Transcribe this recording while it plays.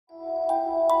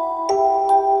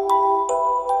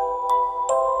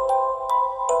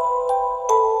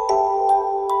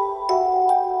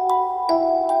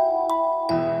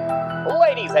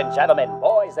and gentlemen,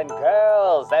 boys and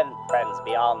girls, and friends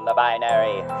beyond the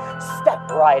binary, step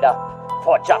right up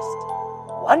for just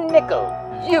one nickel.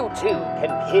 You too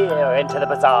can peer into the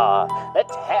bizarre, the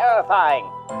terrifying,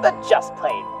 the just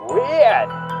plain weird.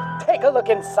 Take a look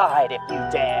inside if you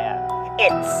dare.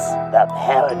 It's the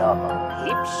Paranormal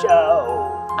Peep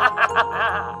Show.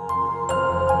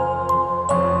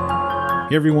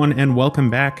 Hey everyone, and welcome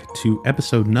back to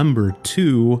episode number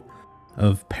 2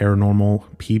 of Paranormal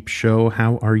Peep Show.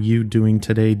 How are you doing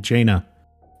today, Jaina?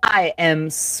 I am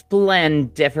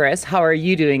splendiferous. How are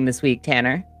you doing this week,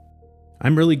 Tanner?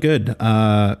 I'm really good.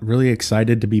 Really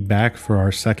excited to be back for our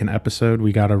second episode.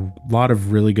 We got a lot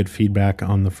of really good feedback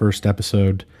on the first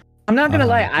episode. I'm not gonna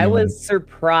lie, I was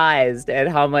surprised at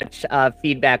how much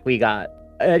feedback we got.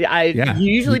 You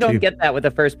usually don't get that with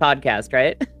the first podcast,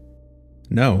 right?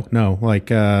 No. Like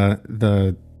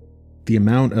the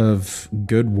amount of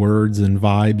good words and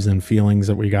vibes and feelings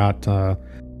that we got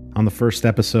on the first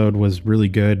episode was really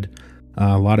good.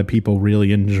 A lot of people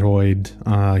really enjoyed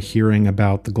hearing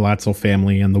about the Glatzel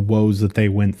family and the woes that they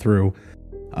went through.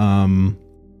 And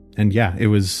yeah, it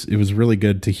was really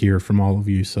good to hear from all of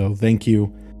you. So thank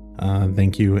you.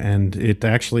 And it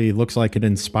actually looks like it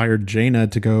inspired Jaina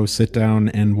to go sit down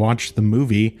and watch the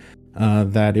movie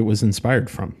that it was inspired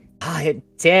from. It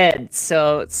did.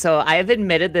 So I've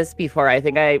admitted this before. I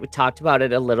think I talked about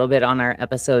it a little bit on our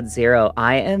episode 0.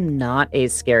 I am not a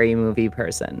scary movie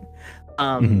person.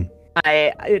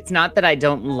 It's not that I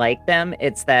don't like them.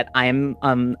 It's that I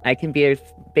can be a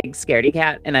big scaredy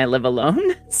cat and I live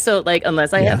alone. So like,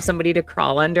 unless I have somebody to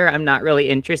crawl under, I'm not really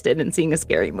interested in seeing a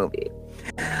scary movie.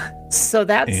 So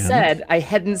that said, I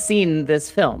hadn't seen this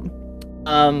film.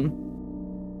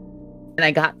 And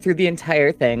I got through the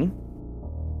entire thing.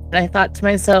 And I thought to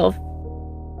myself,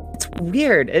 it's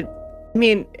weird.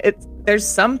 There's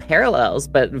some parallels,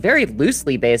 but very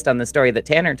loosely based on the story that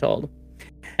Tanner told.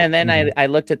 And then I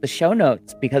looked at the show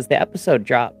notes because the episode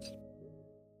dropped.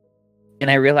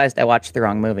 And I realized I watched the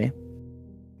wrong movie.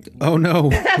 Oh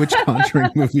no. Which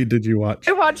Conjuring movie did you watch?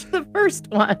 I watched the first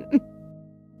one.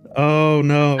 Oh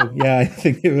no. Yeah, I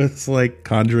think it was like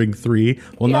Conjuring 3.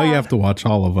 Well, now you have to watch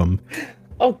all of them.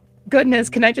 Oh goodness.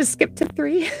 Can I just skip to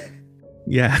 3?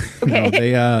 Yeah.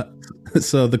 Okay. No,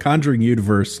 so the Conjuring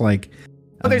universe, like,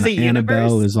 there's a Annabelle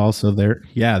universe? is also there.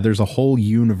 Yeah, there's a whole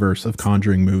universe of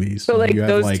Conjuring movies. So like you have,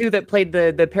 those two that played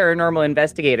the paranormal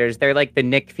investigators, they're like the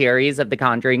Nick Furies of the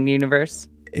Conjuring universe.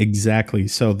 Exactly.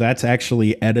 So that's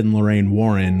actually Ed and Lorraine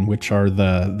Warren, which are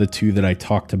the two that I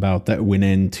talked about that went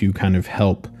in to kind of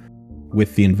help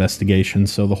with the investigation.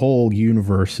 So the whole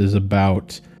universe is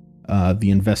about the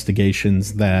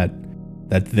investigations that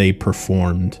they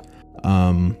performed.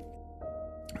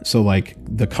 So like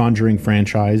the Conjuring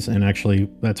franchise, and actually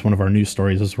that's one of our news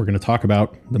stories is we're going to talk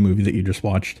about the movie that you just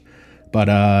watched. But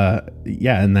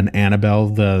and then Annabelle,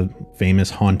 the famous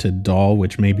haunted doll,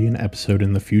 which may be an episode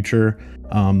in the future.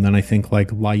 Then I think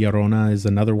like La Llorona is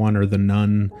another one, or The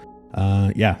Nun.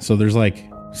 So there's like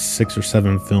 6 or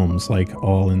 7 films like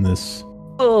all in this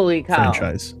Holy cow.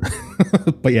 franchise.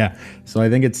 But yeah, so I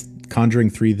think it's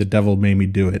Conjuring 3, The Devil Made Me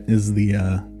Do It is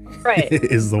the right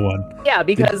is the one. Yeah,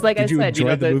 because like I said, you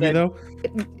enjoy the movie though?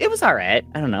 It was all right.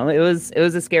 I don't know. It was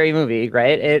a scary movie,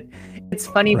 right? It's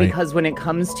funny because when it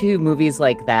comes to movies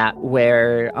like that,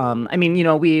 where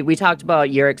we talked about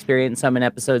your experience some in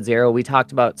episode 0. We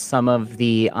talked about some of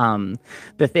the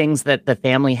things that the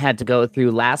family had to go through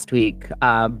last week.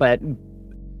 But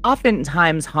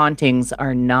oftentimes hauntings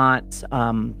are not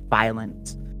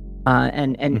violent.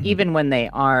 And even when they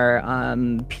are,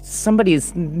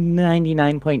 somebody's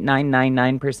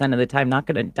 99.999% of the time not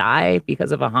going to die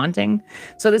because of a haunting.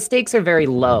 So the stakes are very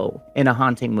low in a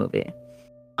haunting movie.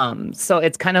 So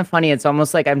it's kind of funny. It's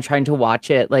almost like I'm trying to watch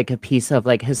it like a piece of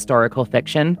like historical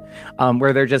fiction,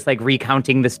 where they're just like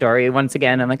recounting the story once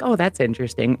again. I'm like, oh, that's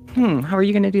interesting. How are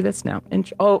you going to do this now?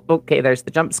 Oh, okay. There's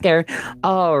the jump scare.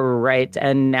 All right.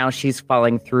 And now she's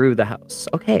falling through the house.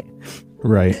 Okay.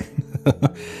 Right.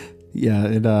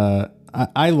 Yeah,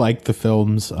 I like the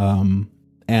films.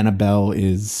 Annabelle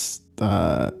is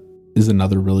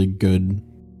another really good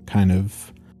kind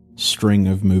of string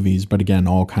of movies, but again,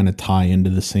 all kind of tie into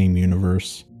the same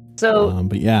universe. So,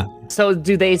 but yeah. So,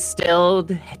 do they still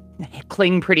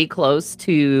cling pretty close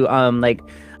to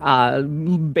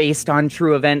based on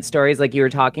true event stories like you were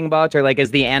talking about, or like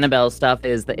is the Annabelle stuff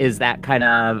is that kind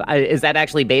of is that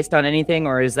actually based on anything,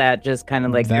 or is that just kind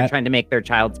of like they're trying to make their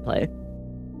Child's Play?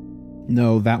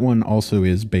 No, that one also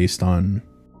is based on...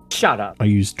 Shut up. I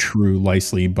use true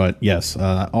lightly, but yes,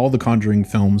 all the Conjuring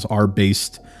films are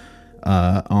based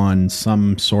on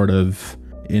some sort of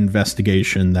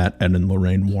investigation that Ed and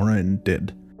Lorraine Warren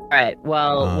did. Right.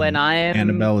 Well, when I'm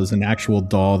Annabelle is an actual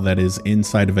doll that is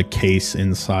inside of a case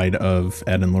inside of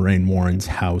Ed and Lorraine Warren's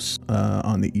house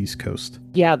on the East Coast.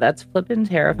 Yeah, that's flippin'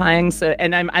 terrifying. So,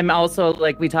 and I'm also,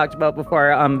 like we talked about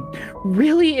before,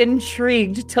 really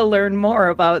intrigued to learn more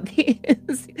about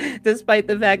these, despite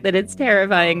the fact that it's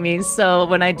terrifying me. So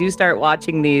when I do start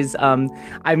watching these, I'm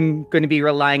going to be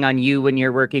relying on you when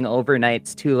you're working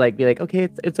overnights to like be like, okay,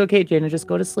 it's okay, Jana, just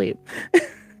go to sleep.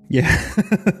 Yeah.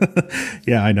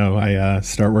 Yeah, I know. I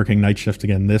start working night shift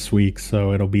again this week,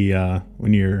 so it'll be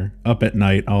when you're up at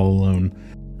night all alone.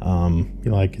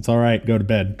 You're like, it's all right, go to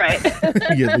bed. Right.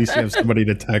 At least you have somebody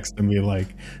to text and be like,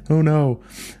 oh no.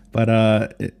 But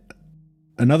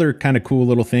another kind of cool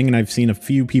little thing, and I've seen a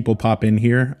few people pop in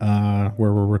here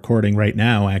where we're recording right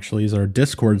now, actually, is our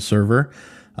Discord server.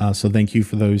 So thank you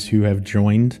for those who have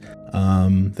joined.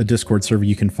 The Discord server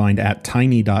you can find at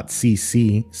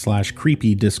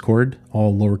tiny.cc/creepydiscord,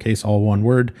 all lowercase, all one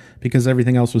word, because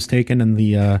everything else was taken, and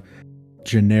the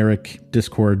generic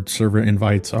Discord server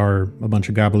invites are a bunch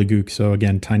of gobbledygook. So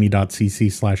again,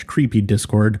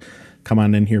 tiny.cc/creepydiscord. Come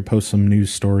on in here, post some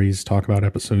news stories, talk about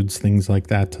episodes, things like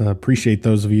that. Appreciate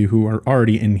those of you who are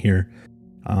already in here.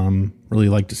 Really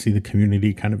like to see the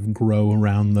community kind of grow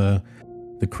around the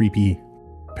creepy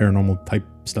paranormal type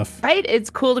stuff. Right. It's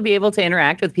cool to be able to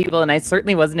interact with people. And I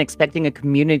certainly wasn't expecting a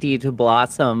community to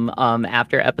blossom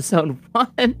after episode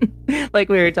 1, like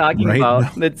we were talking about.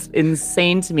 That's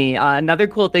insane to me. Another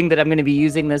cool thing that I'm going to be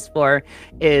using this for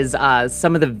is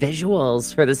some of the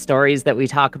visuals for the stories that we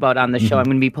talk about on the show. I'm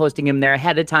going to be posting them there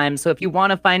ahead of time. So if you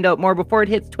want to find out more before it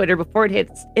hits Twitter, before it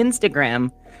hits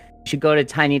Instagram, you should go to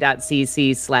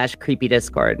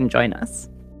tiny.cc/creepydiscord and join us.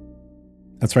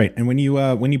 That's right. And when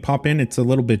you pop in, it's a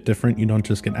little bit different. You don't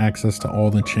just get access to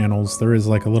all the channels. There is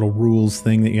like a little rules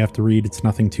thing that you have to read. It's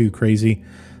nothing too crazy.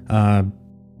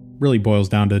 Really boils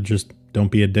down to just don't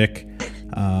be a dick.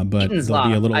 But there'll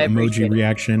be a little emoji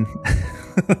reaction.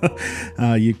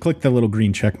 You click the little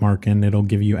green check mark and it'll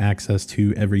give you access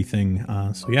to everything.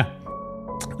 So yeah.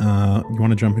 You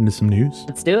want to jump into some news?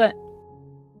 Let's do it.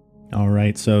 All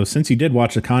right. So since you did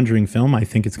watch the Conjuring film, I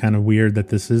think it's kind of weird that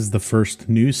this is the first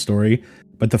news story.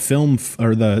 But the film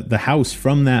or the house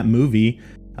from that movie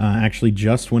actually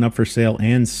just went up for sale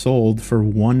and sold for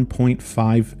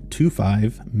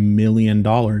 $1.525 million.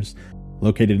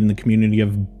 Located in the community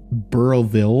of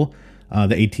Burrillville,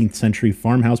 the 18th century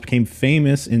farmhouse became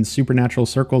famous in supernatural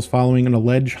circles following an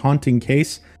alleged haunting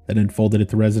case that unfolded at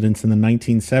the residence in the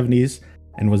 1970s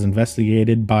and was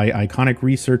investigated by iconic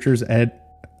researchers Ed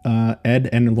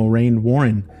and Lorraine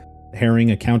Warren. The harrowing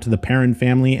account of the Perron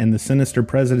family and the sinister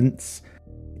presence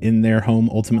in their home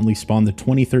ultimately spawned the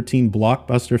 2013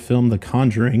 blockbuster film The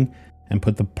Conjuring and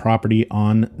put the property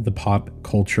on the pop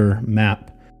culture map.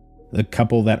 The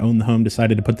couple that owned the home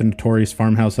decided to put the notorious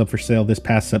farmhouse up for sale this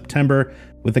past September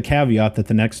with the caveat that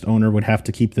the next owner would have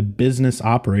to keep the business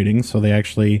operating, so they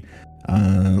actually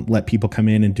let people come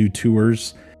in and do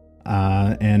tours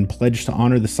and pledged to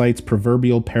honor the site's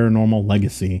proverbial paranormal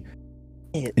legacy.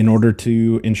 In order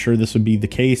to ensure this would be the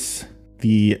case,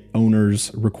 the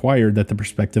owners required that the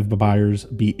prospective buyers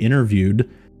be interviewed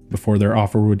before their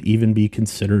offer would even be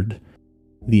considered.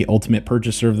 The ultimate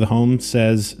purchaser of the home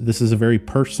says, "This is a very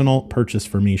personal purchase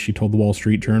for me," she told the Wall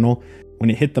Street Journal.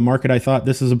 "When it hit the market, I thought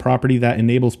this is a property that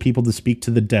enables people to speak to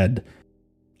the dead.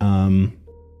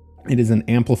 It is an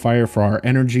amplifier for our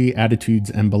energy,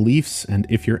 attitudes, and beliefs, and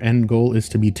if your end goal is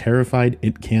to be terrified,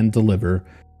 it can deliver.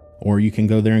 Or you can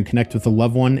go there and connect with a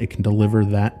loved one, it can deliver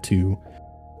that too."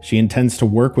 She intends to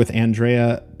work with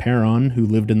Andrea Perron, who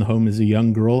lived in the home as a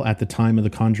young girl at the time of the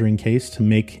Conjuring case, to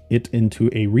make it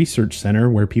into a research center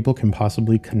where people can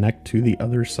possibly connect to the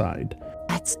other side.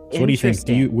 That's so what do you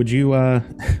think? Would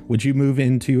you move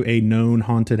into a known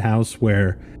haunted house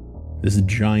where this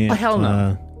giant hell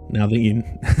no. Now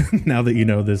that you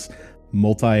know this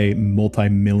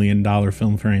multi-million-dollar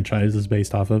film franchise is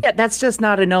based off of? Yeah, that's just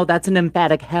not a no. That's an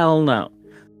emphatic hell no.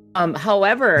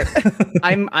 However,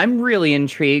 I'm really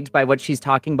intrigued by what she's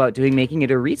talking about doing, making it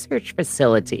a research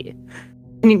facility.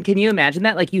 I mean, can you imagine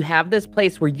that? Like, you have this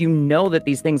place where you know that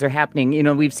these things are happening. You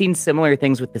know, we've seen similar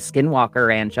things with the Skinwalker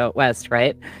Ranch out west,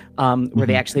 right? Where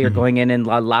they actually are going in and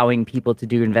allowing people to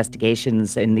do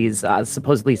investigations in these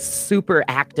supposedly super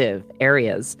active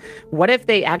areas. What if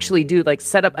they actually do, like,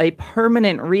 set up a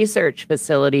permanent research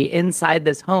facility inside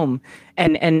this home?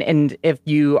 And if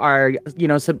you are, you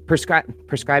know,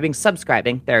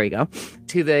 subscribing, there we go,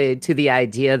 to the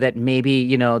idea that maybe,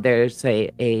 you know, there's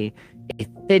a a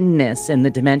thinness in the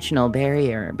dimensional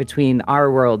barrier between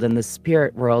our world and the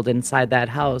spirit world inside that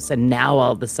house. And now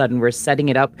all of a sudden we're setting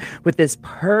it up with this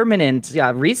permanent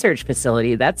research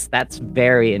facility. That's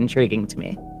very intriguing to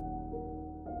me.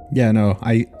 Yeah, no,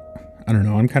 I don't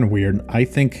know. I'm kind of weird. I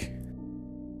think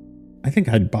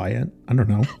I'd buy it. I don't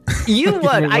know. You would.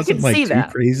 I could see that.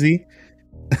 Too crazy.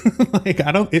 Like,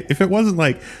 if it wasn't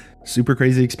like super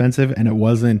crazy expensive and it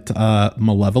wasn't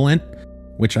malevolent,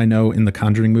 which I know in the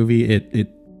Conjuring movie it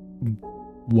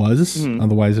was.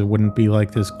 Otherwise it wouldn't be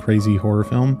like this crazy horror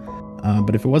film.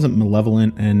 But if it wasn't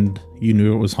malevolent and you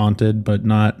knew it was haunted but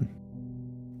not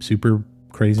super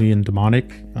crazy and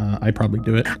demonic, I'd probably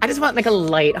do it. I just want like a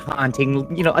light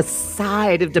haunting, a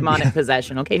side of demonic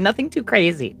possession. Okay, nothing too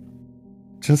crazy.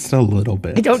 Just a little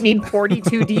bit. I don't need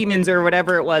 42 demons or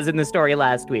whatever it was in the story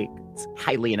last week. It's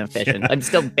highly inefficient. Yeah. I'm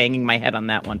still banging my head on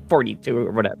that one. 42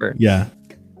 or whatever. Yeah.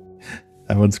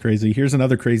 That one's crazy. Here's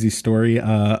another crazy story.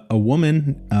 A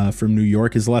woman from New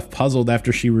York is left puzzled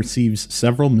after she receives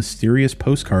several mysterious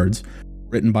postcards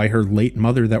written by her late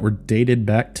mother that were dated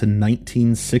back to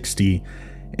 1960.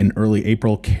 In early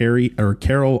April,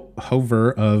 Carol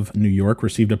Hover of New York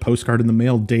received a postcard in the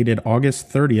mail dated August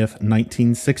 30th,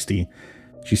 1960.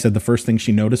 She said the first thing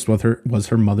she noticed was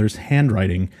her mother's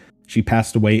handwriting. She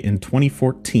passed away in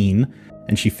 2014,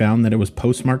 and she found that it was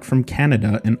postmarked from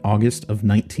Canada in August of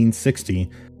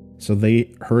 1960. So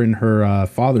her and her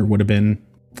father would have been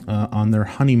on their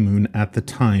honeymoon at the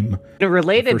time. In a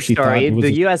related story,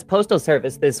 the U.S. Postal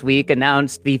Service this week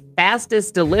announced the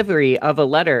fastest delivery of a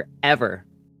letter ever.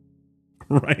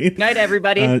 Right. Good night,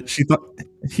 everybody. She thought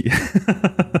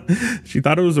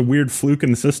it was a weird fluke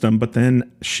in the system, but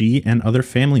then she and other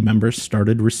family members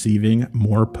started receiving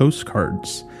more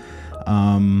postcards.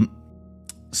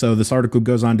 So this article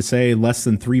goes on to say less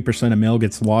than 3% of mail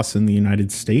gets lost in the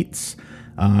United States.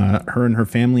 Her and her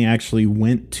family actually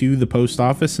went to the post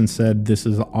office and said, this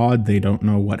is odd. They don't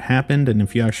know what happened. And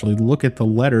if you actually look at the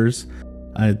letters,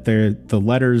 the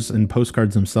letters and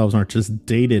postcards themselves aren't just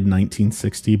dated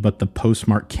 1960, but the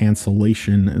postmark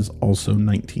cancellation is also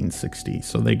 1960.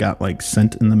 So they got like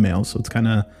sent in the mail. So it's kind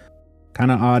of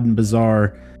odd and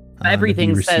bizarre.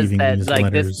 Everything says that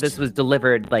like this was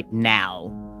delivered like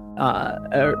now.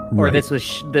 Or right. this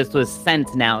was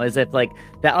sent now, as if like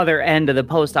the other end of the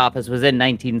post office was in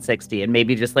 1960, and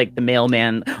maybe just like the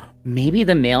mailman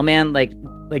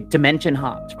like dimension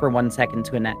hopped for 1 second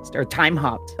to a next, or time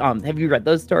hopped. Have you read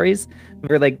those stories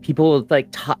where like people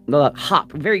like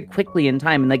hop very quickly in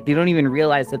time, and like they don't even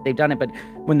realize that they've done it, but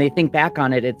when they think back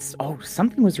on it, it's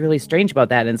something was really strange about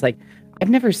that, and it's like I've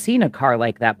never seen a car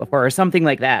like that before, or something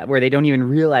like that, where they don't even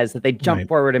realize that they jump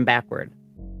forward and backward.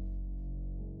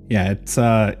 Yeah, it's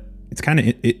kind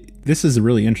of this is a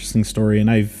really interesting story,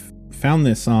 and I've found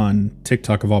this on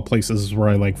TikTok of all places, where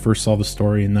I like first saw the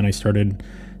story and then I started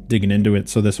digging into it.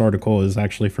 So this article is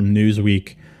actually from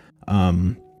Newsweek,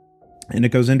 and it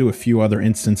goes into a few other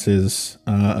instances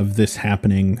of this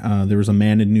happening. There was a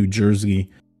man in New Jersey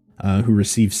who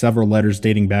received several letters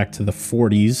dating back to the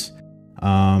 40s,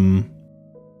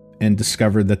 and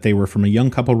discovered that they were from a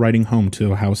young couple writing home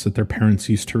to a house that their parents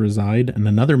used to reside. And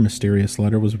another mysterious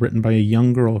letter was written by a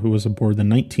young girl who was aboard the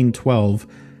 1912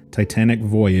 Titanic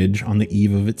voyage on the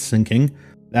eve of its sinking.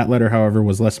 That letter, however,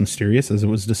 was less mysterious, as it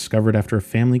was discovered after a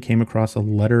family came across a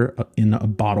letter in a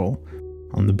bottle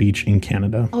on the beach in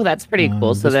Canada. Oh, that's pretty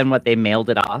cool. So then they mailed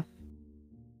it off?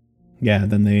 Yeah,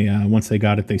 then they once they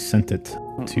got it, they sent it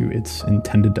to its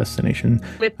intended destination.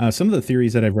 Some of the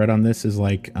theories that I've read on this is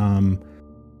like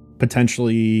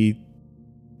potentially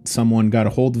someone got a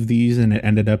hold of these and it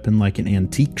ended up in like an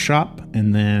antique shop,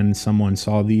 and then someone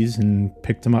saw these and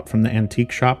picked them up from the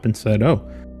antique shop and said, oh,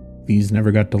 these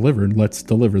never got delivered, let's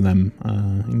deliver them,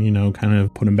 and kind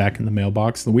of put them back in the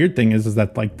mailbox. The weird thing is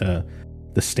that like the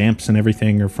stamps and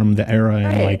everything are from the era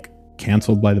and like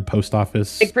canceled by the post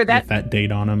office with that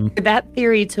date on them. For that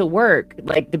theory to work,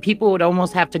 like the people would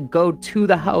almost have to go to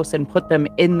the house and put them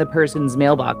in the person's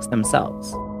mailbox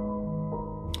themselves.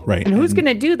 Right. And who's going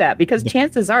to do that? Because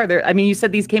chances are you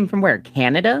said these came from where?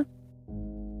 Canada?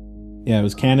 Yeah, it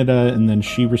was Canada, and then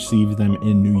she received them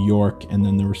in New York, and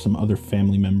then there were some other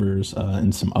family members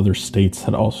in some other states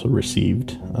had also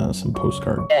received some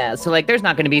postcards. Yeah, so like there's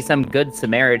not going to be some good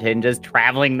Samaritan just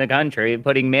traveling the country,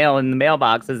 putting mail in the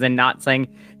mailboxes and not saying,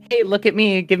 hey, look at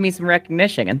me, give me some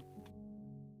recognition.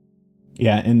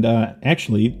 Yeah, and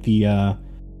actually,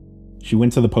 she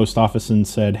went to the post office and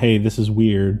said, hey, this is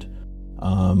weird.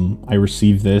 I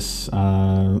received this.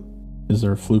 Is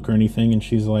there a fluke or anything? And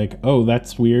she's like, oh,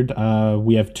 that's weird.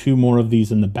 We have 2 more of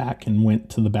these in the back, and went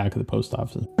to the back of the post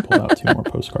office and pulled out 2 more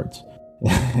postcards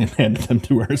and handed them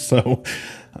to her. So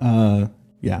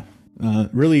Yeah.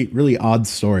 Really, really odd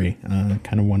story.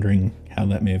 Kind of wondering how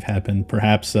that may have happened.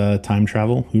 Perhaps time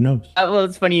travel. Who knows? Well,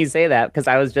 it's funny you say that because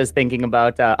I was just thinking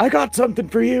about I got something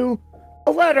for you,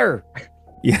 a letter.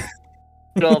 Yeah.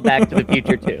 All Back to the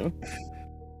Future too.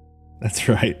 That's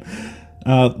right.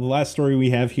 The last story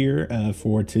we have here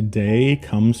for today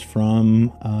comes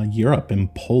from Europe in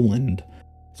Poland.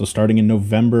 So starting in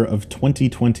November of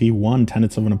 2021,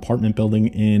 tenants of an apartment building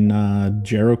in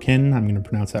Jarocin, I'm going to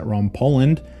pronounce that wrong,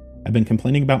 Poland, have been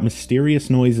complaining about mysterious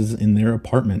noises in their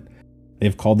apartment.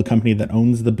 They've called the company that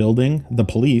owns the building, the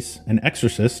police, an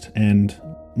exorcist, and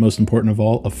most important of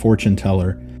all, a fortune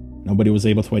teller. Nobody was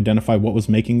able to identify what was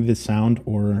making this sound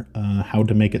or how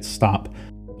to make it stop.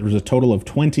 There was a total of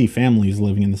 20 families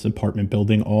living in this apartment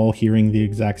building, all hearing the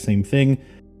exact same thing.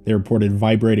 They reported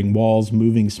vibrating walls,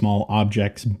 moving small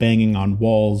objects, banging on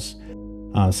walls.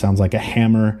 Sounds like a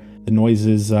hammer. The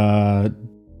noises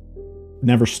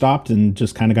never stopped and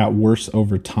just kind of got worse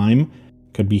over time.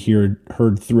 Could be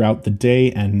heard throughout the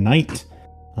day and night.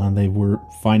 They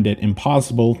find it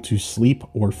impossible to sleep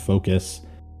or focus.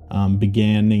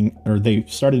 They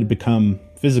started to become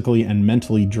physically and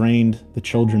mentally drained. The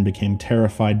children became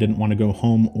terrified, didn't want to go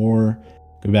home or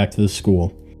go back to the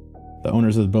school. The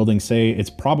owners of the building say it's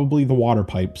probably the water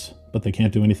pipes, but they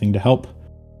can't do anything to help.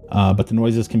 But the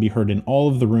noises can be heard in all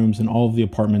of the rooms in all of the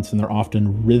apartments, and they're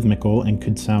often rhythmical and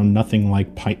could sound nothing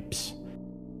like pipes.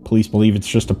 Police believe it's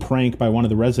just a prank by one of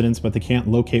the residents, but they can't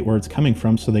locate where it's coming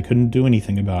from, so they couldn't do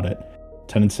anything about it.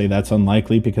 Tenants say that's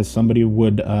unlikely because somebody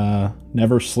would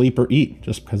never sleep or eat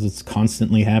just because it's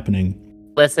constantly happening.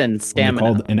 Listen, stamina.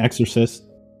 When they called an exorcist.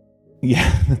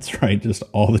 Yeah, that's right, just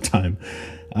all the time.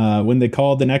 When they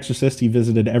called an exorcist, he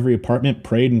visited every apartment,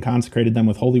 prayed and consecrated them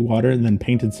with holy water, and then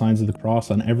painted signs of the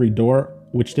cross on every door,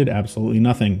 which did absolutely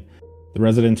nothing. The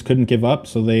residents couldn't give up,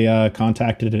 so they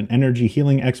contacted an energy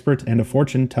healing expert and a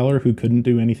fortune teller who couldn't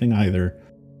do anything either.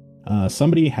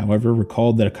 Somebody, however,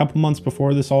 recalled that a couple months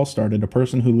before this all started, a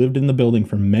person who lived in the building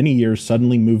for many years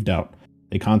suddenly moved out.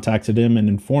 They contacted him and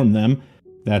informed them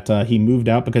that he moved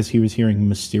out because he was hearing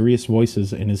mysterious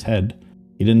voices in his head.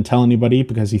 He didn't tell anybody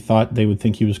because he thought they would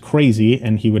think he was crazy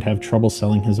and he would have trouble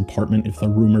selling his apartment if the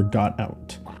rumor got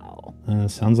out. Wow.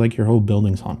 Sounds like your whole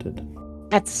building's haunted.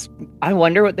 I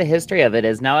wonder what the history of it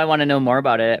is. Now I want to know more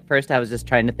about it. At first I was just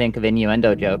trying to think of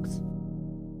innuendo jokes.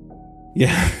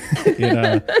 Yeah.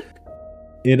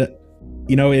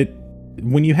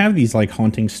 When you have these like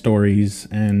haunting stories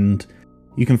and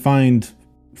you can find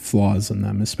flaws in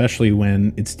them, especially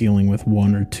when it's dealing with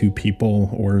one or two people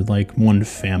or like one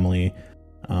family.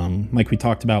 Like we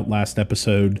talked about last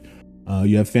episode,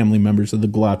 you have family members of the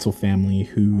Glatzel family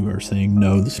who are saying,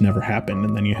 no, this never happened.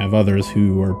 And then you have others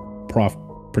who are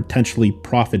potentially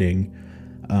profiting,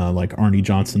 like Arnie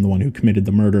Johnson, the one who committed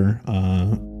the murder,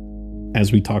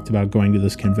 as we talked about going to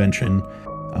this convention,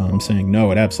 saying,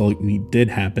 no, it absolutely did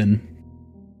happen.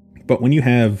 But when you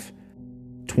have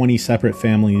 20 separate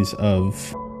families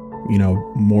of,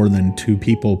 more than two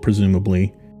people,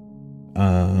 presumably,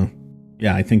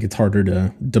 I think it's harder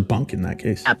to debunk in that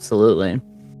case. Absolutely.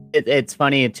 It's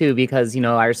funny too because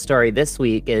our story this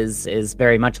week is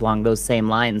very much along those same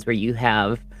lines where you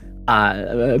have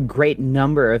a great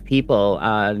number of people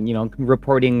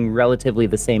reporting relatively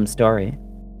the same story.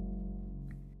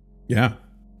 Yeah,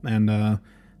 and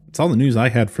it's all the news I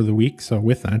had for the week. So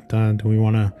with that, do we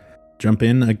want to jump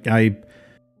in? I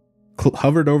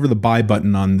hovered over the buy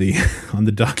button on the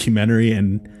documentary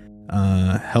and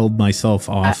held myself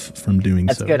off from doing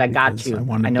that's so. That's good. I got you.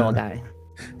 I know a guy.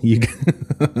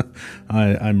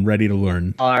 I'm ready to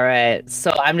learn. All right.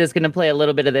 So I'm just going to play a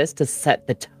little bit of this to set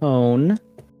the tone.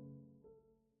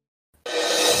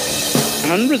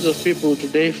 Hundreds of people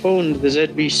today phoned the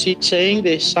ZBC saying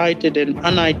they sighted an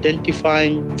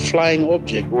unidentified flying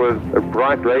object. It was a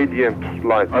bright radiant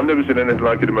light. I've never seen anything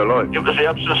like it in my life. It was the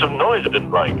absence of noise I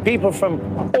didn't like. People from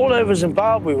all over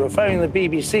Zimbabwe were phoning the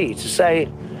BBC to say,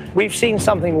 we've seen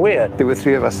something weird. There were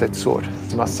three of us that saw it.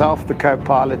 Myself, the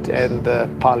co-pilot, and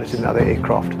the pilot in the other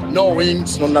aircraft. No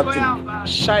winds, no nothing.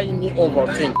 Shiny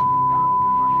over thing.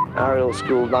 Ariel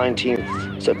School,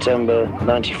 19th September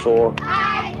 94.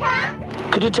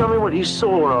 Could you tell me what you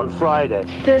saw on Friday?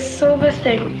 The silver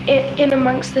thing in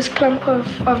amongst this clump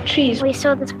of trees. We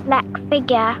saw this black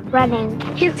figure running.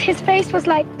 His face was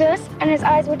like this and his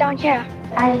eyes were down here.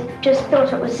 I just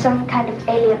thought it was some kind of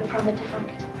alien from a different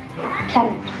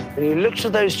planet. When you looked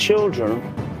at those children,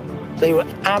 they were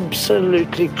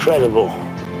absolutely credible.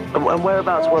 And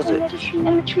whereabouts was it?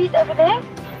 In the trees over there.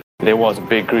 There was a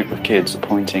big group of kids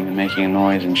pointing and making a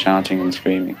noise and shouting and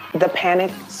screaming. The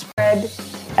panic spread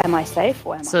am I safe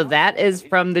or am So that is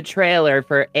from the trailer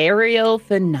for Ariel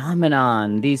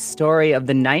Phenomenon, the story of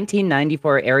the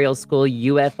 1994 Ariel School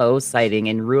UFO sighting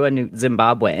in Rua,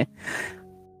 Zimbabwe.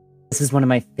 This is one of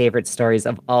my favorite stories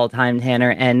of all time,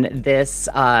 Tanner, and this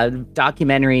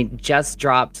documentary just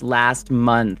dropped last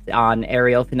month on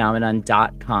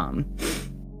arielphenomenon.com.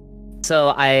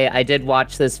 So I did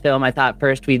watch this film. I thought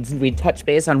first we'd touch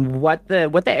base on what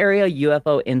the Ariel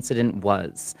UFO incident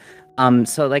was.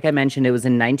 So like I mentioned, it was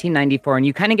in 1994, and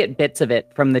you kind of get bits of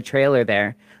it from the trailer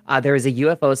there. There was a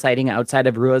UFO sighting outside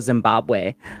of Rua,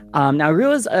 Zimbabwe. Now,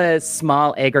 Rua's a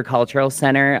small agricultural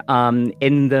center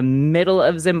in the middle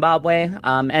of Zimbabwe.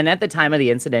 And at the time of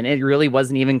the incident, it really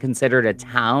wasn't even considered a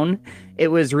town. It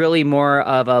was really more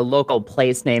of a local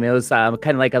place name. It was kind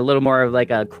of like a little more of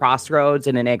like a crossroads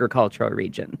in an agricultural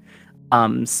region.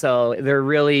 So there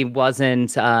really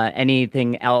wasn't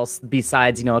anything else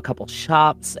besides, a couple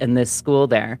shops and this school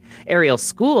there. Ariel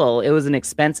School, it was an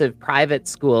expensive private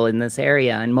school in this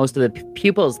area, and most of the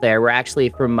pupils there were actually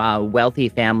from wealthy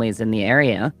families in the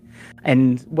area.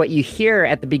 And what you hear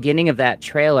at the beginning of that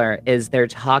trailer is they're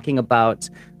talking about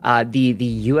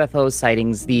the UFO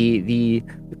sightings, the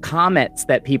comets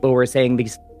that people were saying,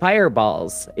 these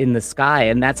fireballs in the sky.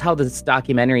 And that's how this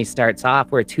documentary starts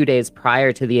off, where 2 days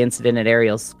prior to the incident at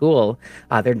Ariel School,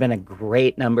 there'd been a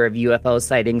great number of UFO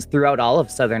sightings throughout all of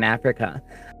Southern Africa.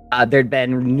 There'd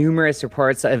been numerous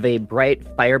reports of a bright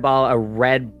fireball, a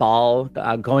red ball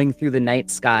going through the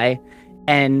night sky.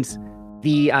 And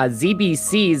the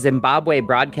ZBC, Zimbabwe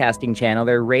Broadcasting Channel,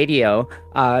 their radio,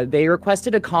 they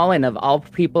requested a call-in of all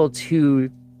people to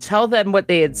tell them what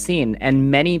they had seen, and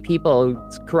many people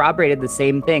corroborated the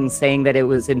same thing, saying that it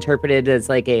was interpreted as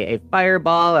like a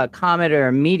fireball, a comet, or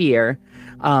a meteor.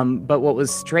 But what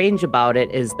was strange about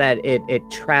it is that it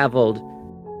didn't travel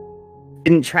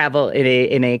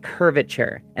in a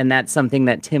curvature, and that's something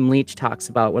that Tim Leach talks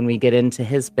about when we get into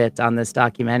his bit on this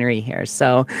documentary here.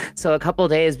 So a couple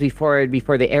days before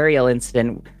the Ariel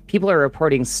incident, people are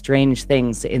reporting strange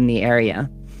things in the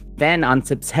area. Then on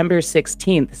September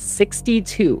 16th,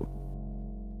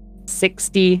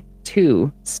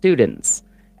 62 students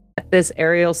at this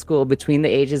Ariel school between the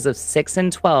ages of 6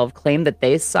 and 12 claimed that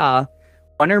they saw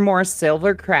one or more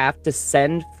silver craft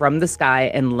descend from the sky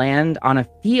and land on a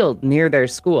field near their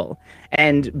school.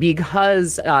 And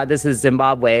because this is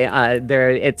Zimbabwe,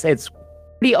 it's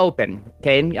pretty open.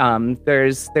 Okay,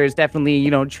 there's definitely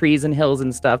trees and hills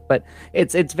and stuff, but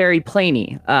it's very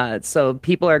plainy. So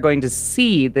people are going to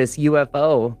see this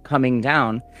UFO coming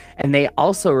down, and they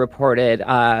also reported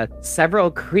several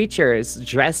creatures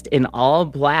dressed in all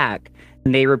black,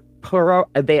 and they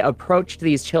approached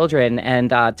these children and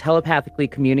telepathically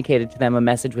communicated to them a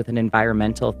message with an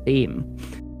environmental theme.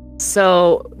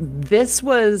 So this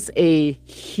was a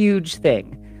huge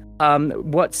thing.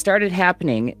 What started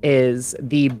happening is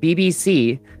the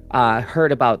BBC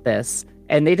heard about this,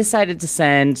 and they decided to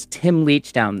send Tim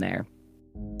Leach down there.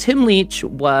 Tim Leach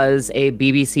was a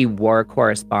BBC war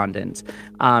correspondent.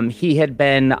 He had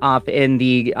been off in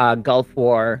the Gulf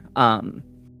War,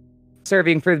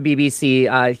 serving for the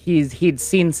BBC. He'd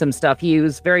seen some stuff. He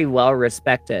was very well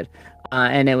respected.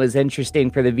 And it was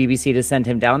interesting for the BBC to send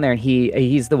him down there. And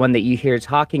he's the one that you hear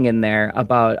talking in there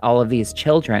about all of these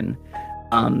children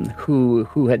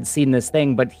who had seen this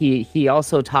thing. But he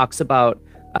also talks about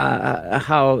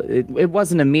how it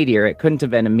wasn't a meteor. It couldn't have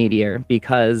been a meteor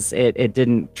because it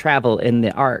didn't travel in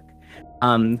the arc.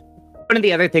 One of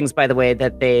the other things, by the way,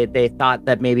 that they thought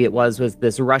that maybe it was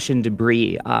this Russian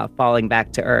debris falling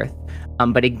back to Earth.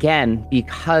 But again,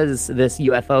 because this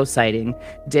UFO sighting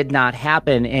did not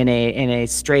happen in a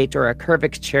straight or a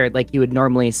curvature like you would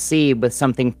normally see with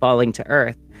something falling to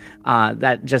Earth,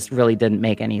 that just really didn't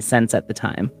make any sense at the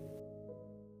time.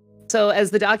 So as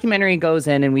the documentary goes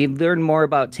in and we learn more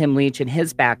about Tim Leach and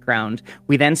his background,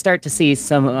 we then start to see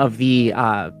some of the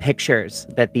pictures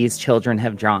that these children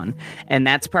have drawn. And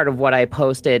that's part of what I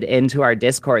posted into our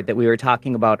Discord that we were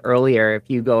talking about earlier. If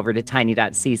you go over to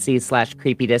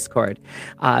tiny.cc/creepydiscord,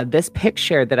 this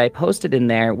picture that I posted in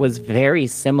there was very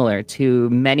similar to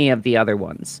many of the other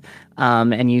ones.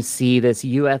 And you see this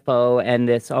UFO and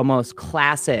this almost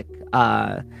classic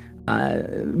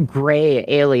gray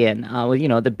alien,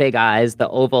 with the big eyes, the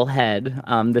oval head,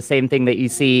 the same thing that you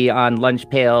see on lunch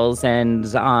pails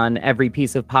and on every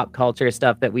piece of pop culture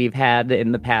stuff that we've had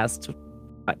in the past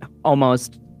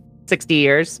almost 60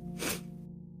 years.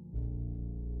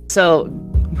 So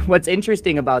what's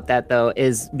interesting about that, though,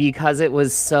 is because it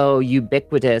was so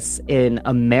ubiquitous in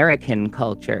American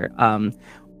culture,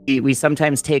 we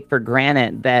sometimes take for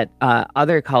granted that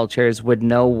other cultures would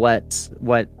know what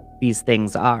these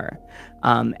things are.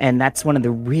 And that's one of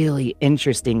the really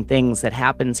interesting things that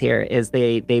happens here is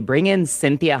they bring in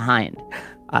Cynthia Hind.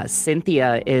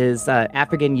 Cynthia is an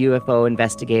African UFO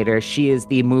investigator. She is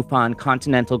the MUFON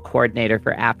Continental Coordinator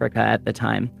for Africa at the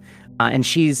time. And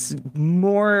she's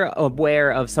more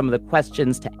aware of some of the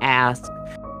questions to ask,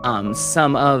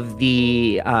 some of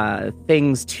the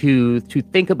things to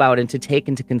think about and to take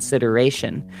into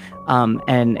consideration.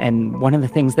 And one of the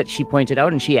things that she pointed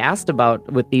out and she asked about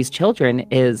with these children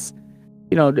is,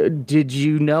 did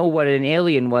you know what an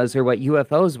alien was or what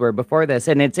UFOs were before this?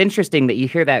 And it's interesting that you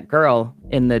hear that girl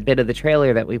in the bit of the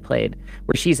trailer that we played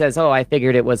where she says, "Oh, I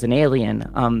figured it was an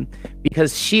alien,"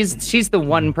 because she's the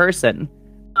one person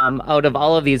out of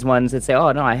all of these ones that say,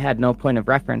 "Oh no, I had no point of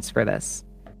reference for this."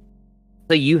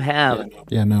 So you have,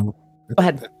 no, go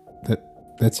ahead.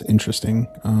 That's interesting.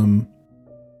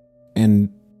 And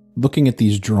looking at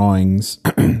these drawings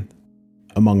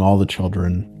among all the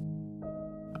children,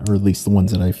 or at least the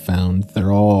ones that I found,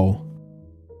 they're all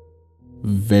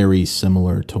very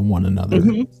similar to one another.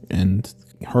 Mm-hmm. And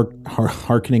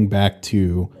hearkening back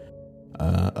to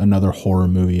another horror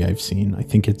movie I've seen, I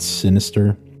think it's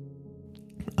Sinister,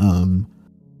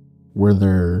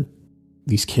 where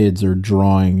these kids are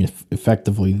drawing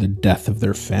effectively the death of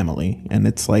their family. And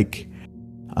it's like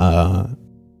all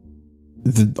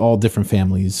different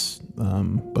families,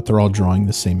 but they're all drawing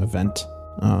the same event.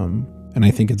 And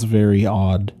I think it's very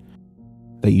odd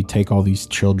that you take all these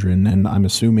children, and I'm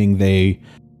assuming they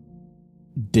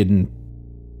didn't,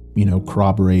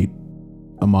 corroborate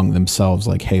among themselves,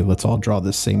 like, hey, let's all draw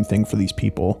the same thing for these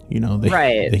people.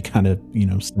 They kind of,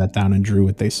 sat down and drew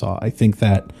what they saw. I think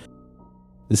that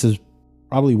this is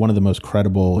probably one of the most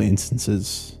credible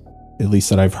instances, at least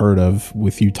that I've heard of,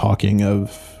 with you talking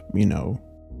of,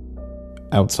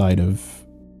 outside of,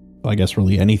 I guess,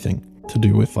 really anything to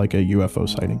do with like a UFO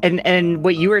sighting. And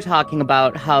what you were talking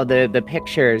about, how the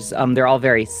pictures, they're all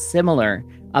very similar.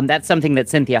 That's something that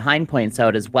Cynthia Hind points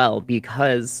out as well,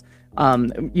 because,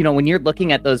 when you're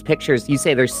looking at those pictures, you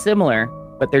say they're similar,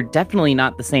 but they're definitely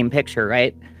not the same picture,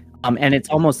 right? And it's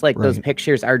almost like those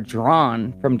pictures are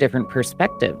drawn from different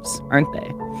perspectives, aren't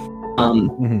they?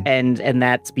 And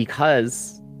that's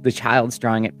because the child's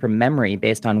drawing it from memory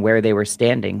based on where they were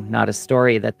standing, not a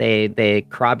story that they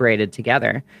corroborated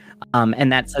together.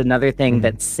 And that's another thing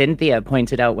that Cynthia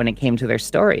pointed out when it came to their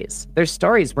stories. Their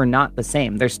stories were not the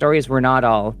same. Their stories were not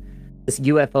all, this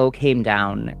UFO came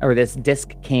down, or this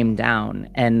disc came down,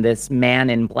 and this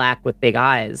man in black with big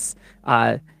eyes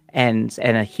and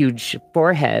a huge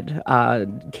forehead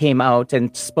came out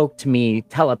and spoke to me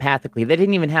telepathically. They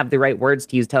didn't even have the right words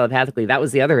to use telepathically. That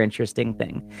was the other interesting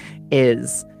thing,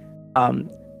 is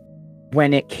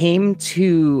when it came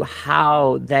to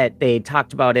how that they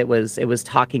talked about it was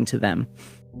talking to them.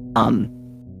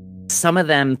 Some of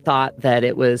them thought that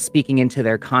it was speaking into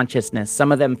their consciousness.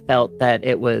 Some of them felt that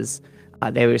it was,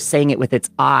 they were saying it with its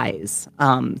eyes.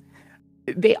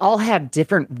 They all had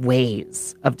different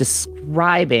ways of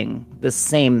describing the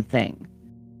same thing.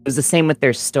 It was the same with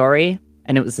their story,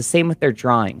 and it was the same with their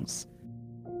drawings.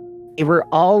 They were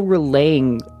all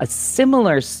relaying a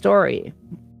similar story.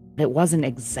 It wasn't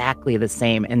exactly the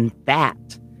same, and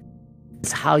that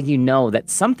is how you know that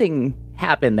something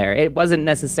happened there. It wasn't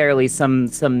necessarily some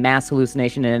mass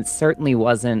hallucination, and it certainly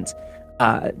wasn't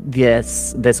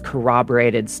this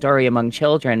corroborated story among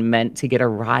children meant to get a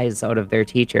rise out of their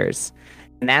teachers.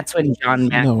 And that's when John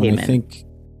Mack came in. I think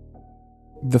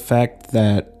the fact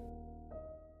that,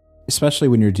 especially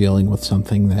when you're dealing with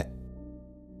something that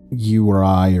you or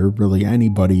I or really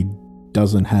anybody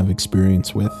doesn't have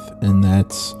experience with, and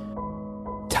that's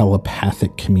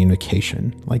telepathic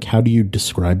communication. Like, how do you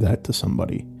describe that to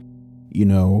somebody?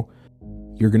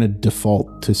 You're going to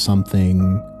default to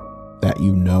something that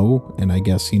and I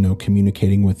guess,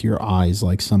 communicating with your eyes,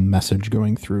 like some message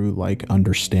going through, like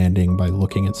understanding by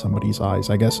looking at somebody's eyes,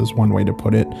 I guess, is one way to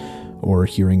put it, or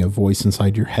hearing a voice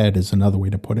inside your head is another way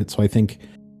to put it. So I think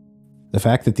the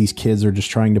fact that these kids are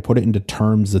just trying to put it into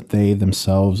terms that they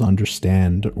themselves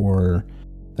understand, or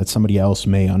that somebody else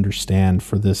may understand,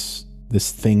 for this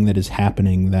thing that is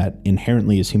happening that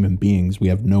inherently as human beings we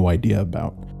have no idea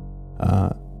about,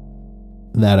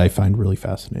 that I find really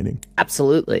fascinating.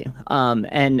 Absolutely.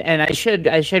 And I should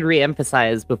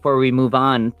reemphasize before we move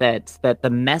on that the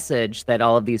message that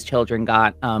all of these children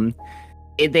got,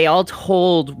 they all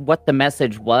told what the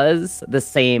message was, the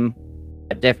same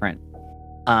but different.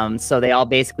 So they all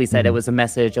basically said it was a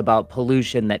message about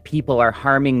pollution, that people are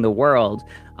harming the world.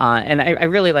 And I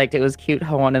really liked it. It was cute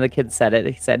how one of the kids said it.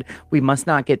 He said, "We must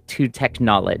not get too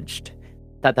technologed."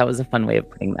 Thought that was a fun way of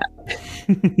putting that.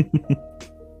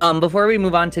 Before we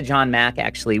move on to John Mack,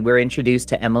 actually, we're introduced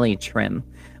to Emily Trim.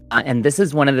 And this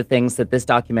is one of the things that this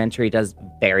documentary does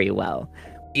very well.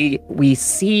 We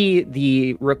see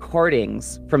the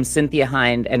recordings from Cynthia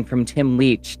Hind and from Tim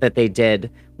Leach that they did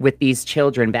with these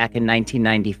children back in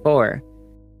 1994.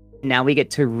 Now we get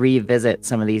to revisit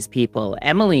some of these people.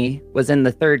 Emily was in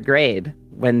the 3rd grade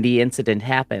when the incident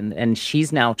happened, and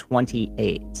she's now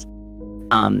 28.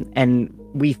 And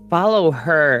we follow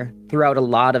her throughout a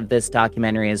lot of this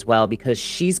documentary as well, because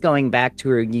she's going back to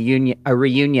a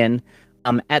reunion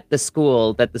at the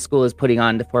school that the school is putting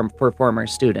on for former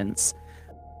students.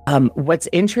 What's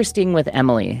interesting with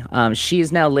Emily,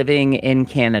 she's now living in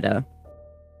Canada.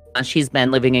 She's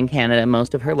been living in Canada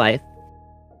most of her life.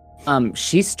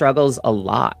 She struggles a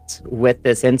lot with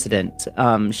this incident.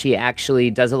 She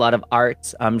actually does a lot of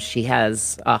art. She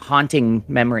has haunting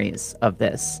memories of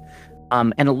this.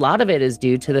 And a lot of it is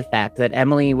due to the fact that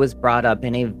Emily was brought up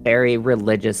in a very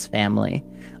religious family.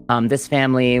 This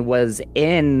family was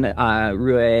in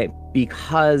Rouen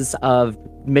because of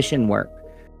mission work.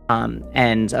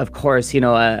 And of course,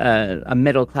 a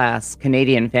middle-class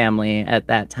Canadian family at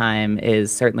that time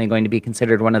is certainly going to be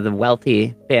considered one of the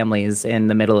wealthy families in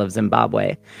the middle of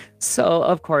Zimbabwe. So,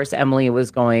 of course, Emily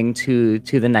was going to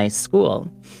the nice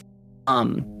school.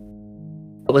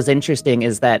 What was interesting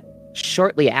is that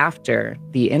shortly after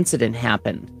the incident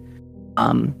happened,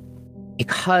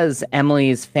 because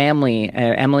Emily's family,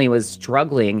 Emily was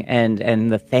struggling,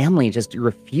 and the family just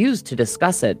refused to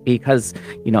discuss it because,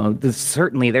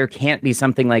 certainly there can't be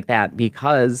something like that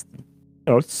because,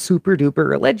 super duper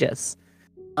religious.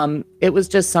 It was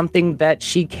just something that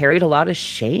she carried a lot of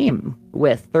shame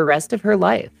with the rest of her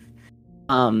life.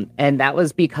 And that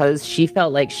was because she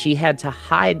felt like she had to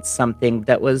hide something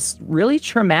that was really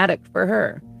traumatic for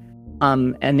her.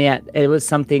 And yet it was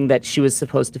something that she was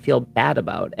supposed to feel bad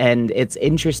about. And it's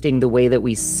interesting the way that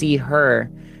we see her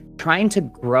trying to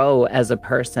grow as a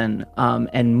person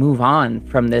and move on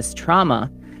from this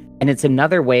trauma. And it's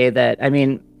another way that,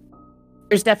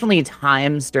 there's definitely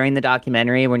times during the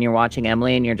documentary when you're watching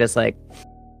Emily and you're just like,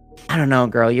 I don't know,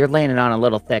 girl, you're laying it on a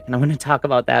little thick. And I'm going to talk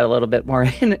about that a little bit more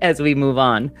as we move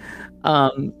on.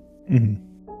 But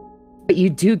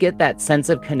you do get that sense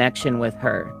of connection with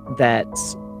her, that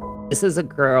this is a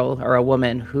girl or a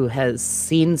woman who has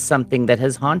seen something that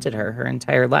has haunted her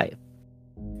entire life.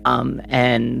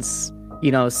 And,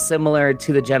 similar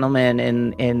to the gentleman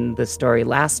in the story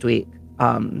last week,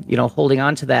 holding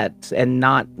on to that and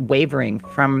not wavering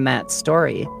from that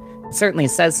story certainly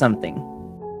says something.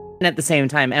 And at the same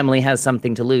time, Emily has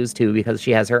something to lose too, because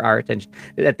she has her art. And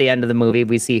at the end of the movie,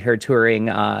 we see her touring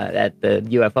at the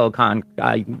UFO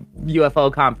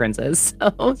conferences.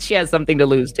 So she has something to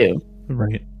lose too.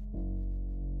 Right.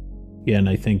 Yeah, and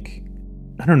I think,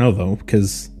 I don't know though,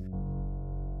 because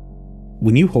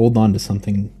when you hold on to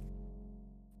something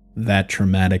that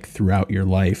traumatic throughout your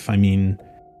life,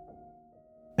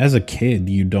 as a kid,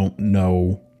 you don't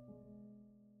know,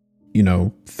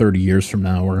 30 years from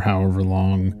now or however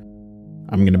long,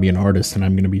 I'm going to be an artist and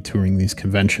I'm going to be touring these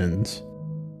conventions.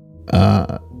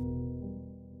 I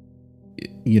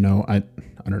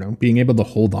don't know, being able to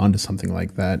hold on to something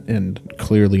like that, and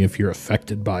clearly if you're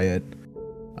affected by it,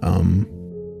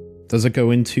 does it go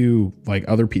into like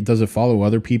other people? Does it follow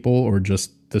other people or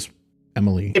just this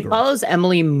Emily? It follows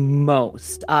Emily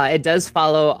most. It does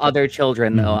follow other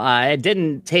children though. It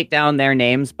didn't take down their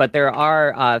names, but there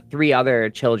are 3 other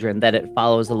children that it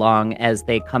follows along as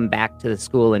they come back to the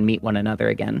school and meet one another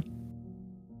again.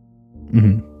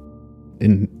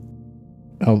 And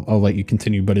I'll let you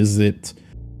continue, but is it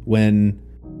when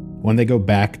they go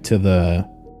back to the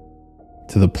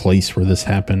place where this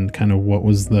happened, kind of what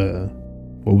was the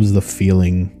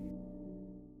feeling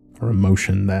or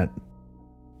emotion that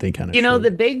they kind of showed?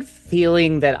 The big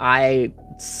feeling that I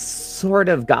sort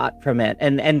of got from it,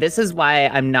 and this is why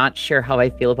I'm not sure how I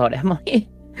feel about Emily,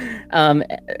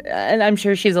 and I'm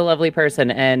sure she's a lovely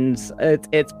person, and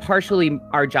it's partially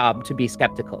our job to be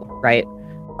skeptical, right?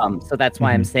 So that's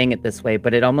why I'm saying it this way,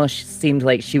 but it almost seemed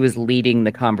like she was leading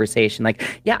the conversation.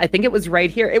 Like, yeah, I think it was right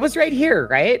here. It was right here,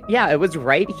 right? Yeah, it was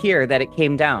right here that it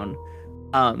came down.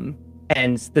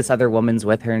 And this other woman's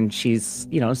with her, and she's,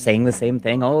 saying the same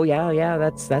thing. Oh, yeah,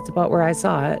 that's about where I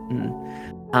saw it.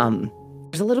 And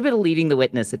there's a little bit of leading the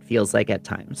witness, it feels like at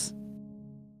times.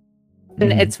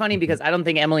 And it's funny because I don't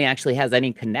think Emily actually has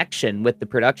any connection with the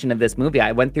production of this movie.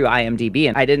 I went through IMDb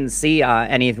and I didn't see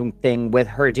anything with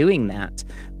her doing that.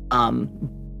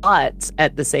 But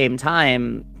at the same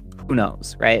time, who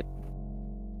knows, right?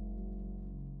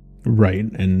 Right,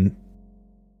 and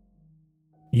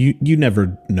you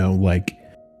never know, like,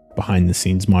 behind the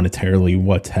scenes monetarily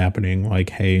what's happening. Like,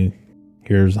 hey,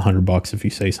 here's $100 if you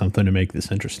say something to make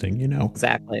this interesting, you know?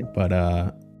 Exactly. But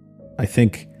I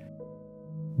think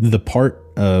the part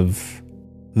of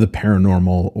the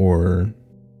paranormal or,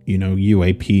 you know,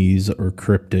 UAPs or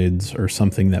cryptids or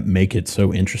something that make it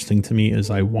so interesting to me is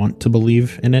I want to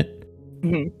believe in it,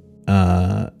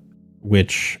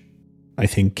 which I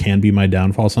think can be my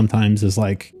downfall sometimes, is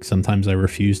like sometimes I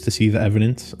refuse to see the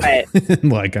evidence. Right.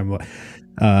 Like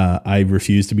I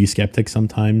refuse to be skeptic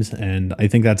sometimes, and I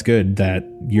think that's good that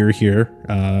you're here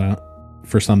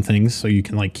for some things, so you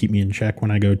can like keep me in check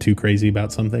when I go too crazy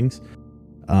about some things,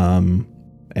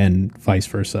 and vice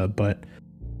versa. But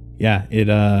yeah,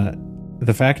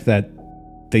 the fact that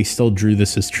they still drew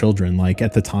this as children, like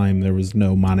at the time there was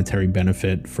no monetary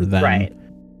benefit for them, right,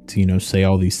 to, you know, say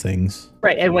all these things.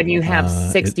 Right, and when you have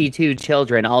 62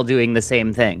 children all doing the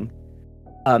same thing,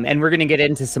 and we're going to get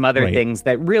into some other things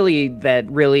that really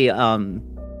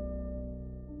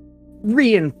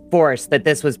reinforce that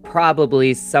this was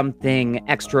probably something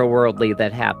extraworldly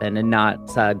that happened and not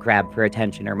grabbed for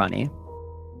attention or money.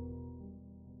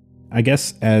 I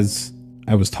guess as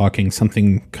I was talking,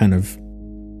 something kind of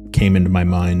came into my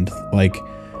mind. Like,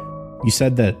 you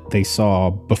said that they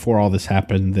saw, before all this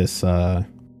happened, this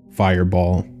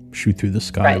fireball shoot through the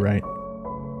sky, right?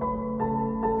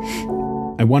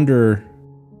 I wonder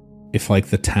if, like,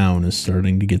 the town is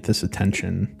starting to get this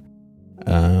attention,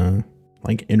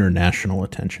 like international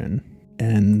attention.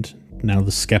 And now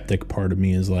the skeptic part of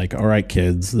me is like, all right,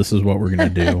 kids, this is what we're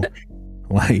going to do.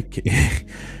 Like,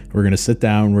 we're going to sit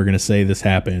down, we're going to say this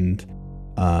happened,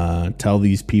 tell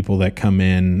these people that come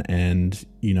in, and,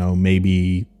 you know,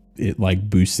 maybe it like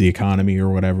boosts the economy or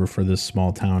whatever for this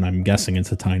small town. I'm guessing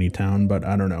it's a tiny town, but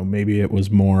I don't know. Maybe it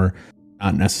was more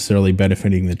not necessarily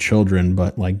benefiting the children,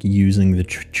 but like using the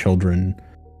children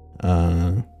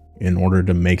in order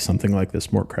to make something like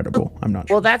this more credible. I'm not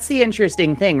sure. Well, that's the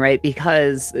interesting thing, right?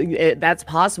 Because that's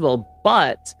possible,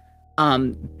 but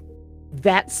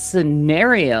that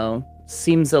scenario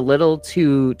seems a little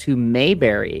too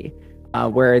Mayberry.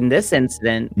 Where in this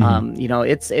incident, you know,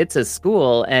 it's a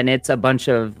school and it's a bunch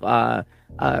of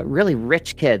really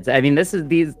rich kids. I mean,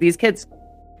 these kids,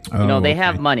 you know, they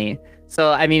have money.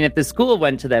 So, I mean, if the school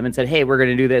went to them and said, hey, we're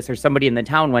going to do this, or somebody in the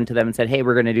town went to them and said, hey,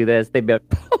 we're going to do this, they'd be like,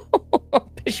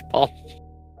 pish ball.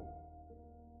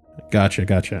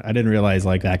 Gotcha. I didn't realize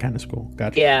like that kind of school.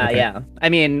 Gotcha. Yeah, okay. yeah. I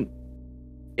mean,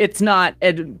 it's not...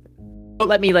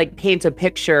 let me like paint a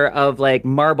picture of like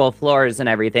marble floors and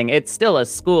everything. It's still a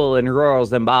school in rural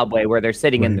Zimbabwe where they're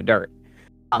sitting in the dirt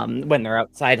when they're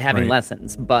outside having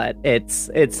lessons. But it's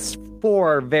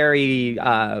for very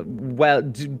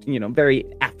very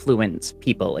affluent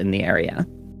people in the area.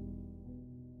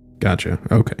 Gotcha.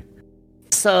 Okay.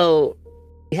 So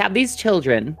we have these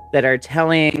children that are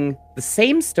telling the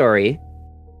same story,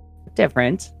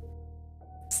 different.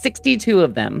 62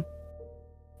 of them.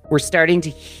 We're starting to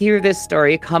hear this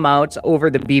story come out over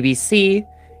the BBC.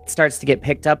 It starts to get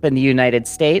picked up in the United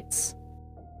States.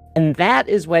 And that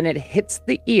is when it hits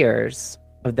the ears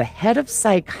of the head of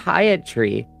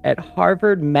psychiatry at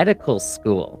Harvard Medical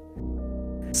School.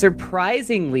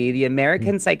 Surprisingly, the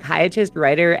American psychiatrist,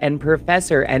 writer, and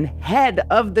professor and head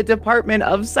of the Department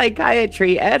of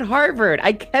Psychiatry at Harvard.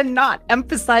 I cannot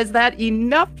emphasize that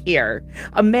enough here.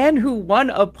 A man who won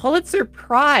a Pulitzer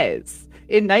Prize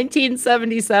in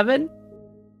 1977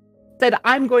 said,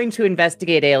 I'm going to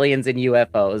investigate aliens and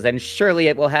UFOs, and surely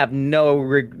it will have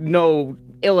no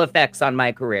ill effects on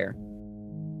my career.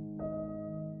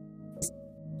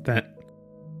 So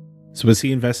was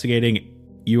he investigating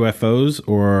UFOs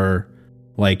or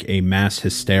like a mass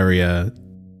hysteria,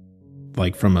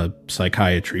 like from a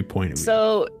psychiatry point of view?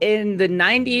 So in the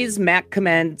 90s, Mack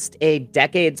commenced a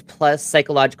decades-plus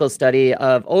psychological study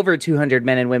of over 200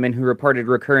 men and women who reported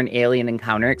recurrent alien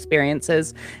encounter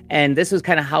experiences. And this was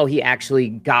kind of how he actually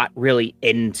got really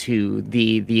into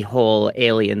the whole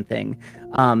alien thing.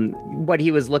 What he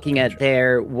was looking at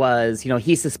there was,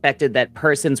 he suspected that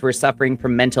persons were suffering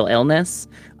from mental illness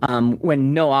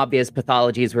when no obvious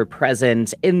pathologies were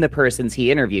present in the persons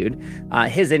he interviewed.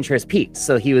 His interest peaked.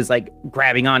 So he was like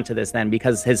grabbing onto this then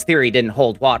because his theory didn't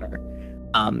hold water.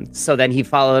 So then he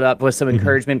followed up with some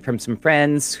encouragement from some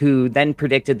friends who then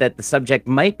predicted that the subject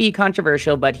might be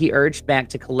controversial, but he urged Mack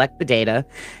to collect the data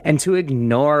and to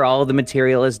ignore all the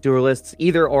materialist, dualist,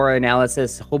 either or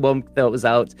analysis, won't those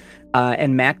out.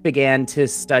 And Mack began to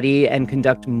study and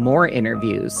conduct more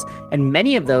interviews. And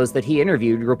many of those that he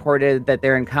interviewed reported that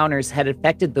their encounters had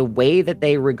affected the way that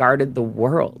they regarded the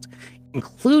world,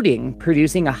 including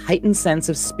producing a heightened sense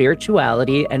of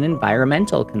spirituality and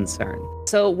environmental concern.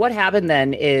 So what happened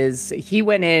then is he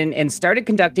went in and started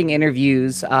conducting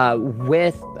interviews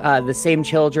with the same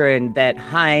children that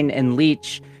Hine and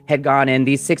Leach had gone in,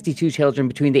 these 62 children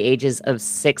between the ages of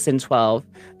 6 and 12.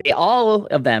 All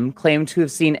of them claimed to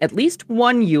have seen at least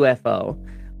one UFO.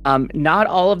 Not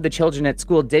all of the children at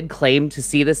school did claim to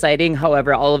see the sighting.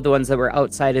 However, all of the ones that were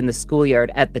outside in the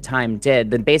schoolyard at the time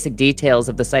did. The basic details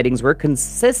of the sightings were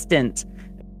consistent.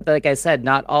 Like I said,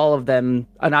 not all of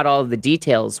the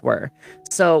details were.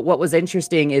 So what was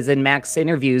interesting is in Mac's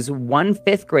interviews, one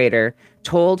fifth grader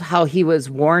told how he was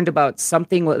warned about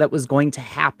something that was going to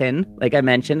happen. Like I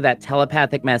mentioned, that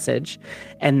telepathic message.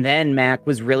 And then Mac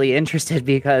was really interested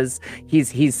because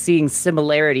he's seeing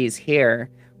similarities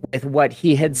here with what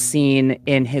he had seen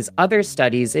in his other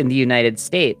studies in the United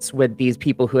States with these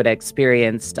people who had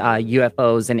experienced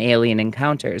UFOs and alien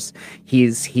encounters.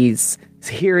 He's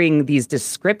hearing these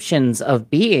descriptions of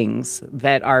beings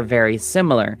that are very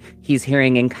similar. He's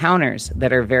hearing encounters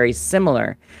that are very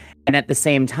similar. And at the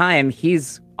same time,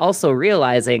 he's also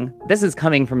realizing this is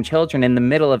coming from children in the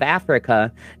middle of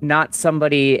Africa, not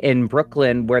somebody in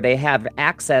Brooklyn where they have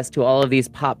access to all of these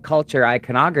pop culture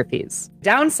iconographies.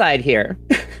 Downside here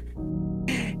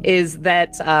is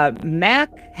that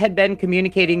Mac had been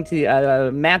communicating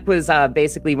to, Mac was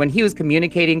basically, when he was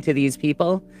communicating to these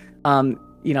people,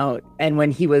 and when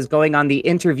he was going on the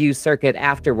interview circuit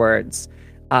afterwards,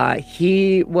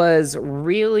 he was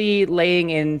really laying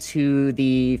into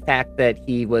the fact that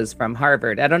he was from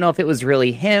Harvard. I don't know if it was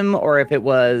really him or if it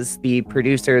was the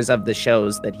producers of the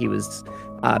shows that he was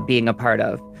being a part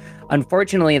of.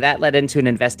 Unfortunately, that led into an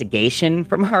investigation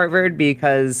from Harvard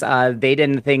because they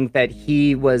didn't think that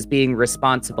he was being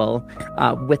responsible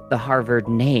with the Harvard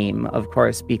name, of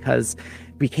course, because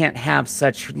we can't have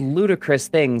such ludicrous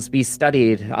things be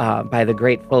studied by the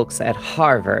great folks at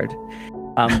Harvard.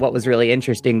 What was really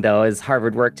interesting, though, is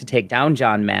Harvard worked to take down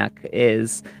John Mack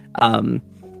is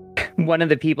one of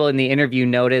the people in the interview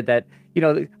noted that,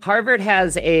 Harvard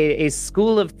has a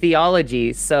school of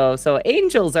theology, so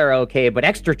angels are okay, but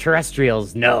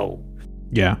extraterrestrials, no.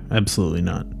 Yeah, absolutely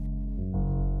not.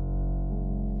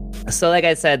 So like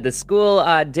I said, the school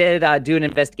did do an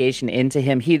investigation into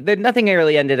him. Nothing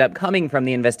really ended up coming from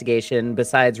the investigation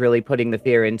besides really putting the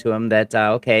fear into him that,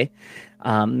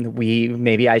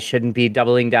 maybe I shouldn't be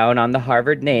doubling down on the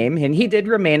Harvard name. And he did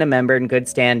remain a member in good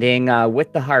standing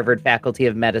with the Harvard Faculty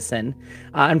of Medicine.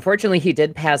 Unfortunately, he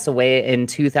did pass away in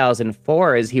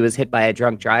 2004 as he was hit by a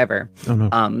drunk driver. Oh,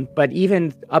 no. But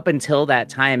even up until that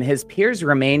time, his peers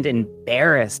remained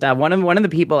embarrassed. One of the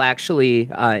people actually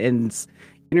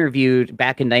interviewed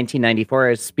back in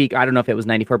 1994 I don't know if it was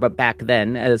 94, but back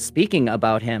then, speaking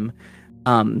about him,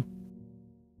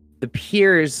 the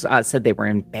peers said they were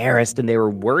embarrassed and they were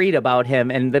worried about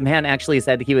him. And the man actually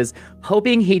said he was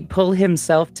hoping he'd pull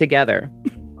himself together.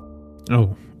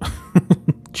 Oh,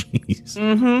 jeez.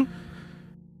 Mm-hmm.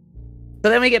 So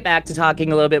then we get back to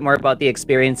talking a little bit more about the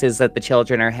experiences that the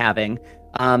children are having.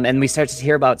 And we start to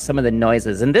hear about some of the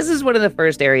noises. And this is one of the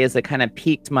first areas that kind of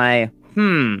piqued my,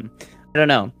 I don't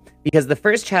know, because the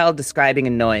first child describing a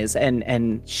noise,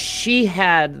 and she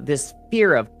had this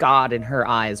fear of God in her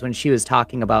eyes when she was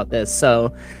talking about this.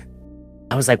 So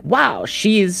I was like, wow,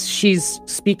 she's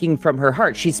speaking from her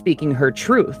heart. She's speaking her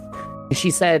truth.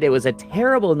 She said it was a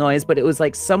terrible noise, but it was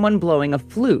like someone blowing a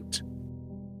flute.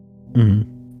 Mm-hmm.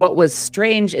 What was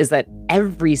strange is that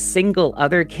every single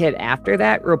other kid after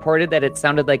that reported that it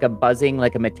sounded like a buzzing,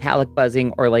 like a metallic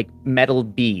buzzing, or like metal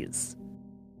bees.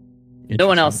 No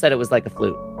one else said it was like a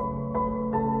flute.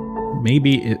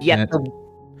 Maybe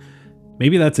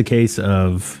maybe that's a case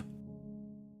of,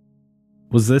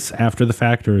 was this after the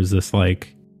fact, or is this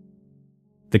like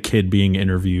the kid being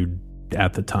interviewed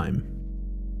at the time?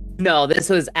 No, this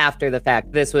was after the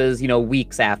fact. This was,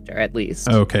 weeks after, at least.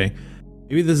 Okay.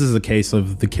 Maybe this is a case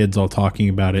of the kids all talking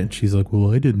about it, and she's like,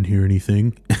 well, I didn't hear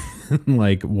anything.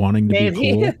 Like, wanting to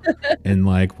be cool. And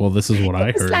like, well, this is what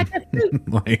I heard.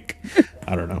 Like,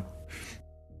 I don't know.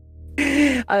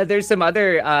 There's some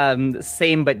other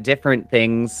same but different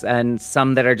things, and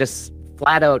some that are just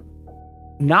flat out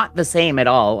not the same at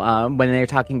all when they're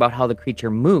talking about how the creature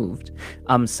moved.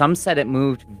 Some said it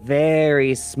moved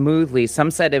very smoothly. Some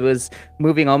said it was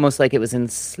moving almost like it was in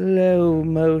slow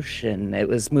motion. It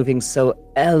was moving so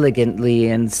elegantly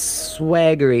and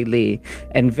swaggerily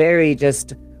and very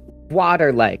just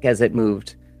water-like as it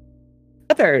moved.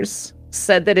 Others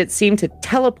said that it seemed to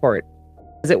teleport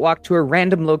as it walked to a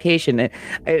random location.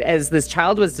 As this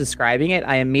child was describing it,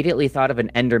 I immediately thought of an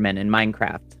Enderman in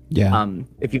Minecraft. Yeah.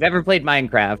 If you've ever played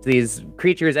Minecraft, these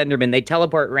creatures, Enderman, they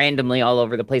teleport randomly all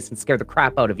over the place and scare the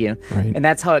crap out of you. Right. And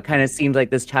that's how it kind of seemed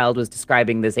like this child was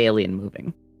describing this alien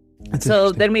moving.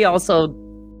 So then we also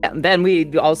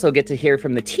get to hear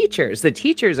from the teachers. The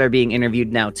teachers are being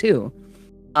interviewed now too.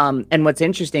 And what's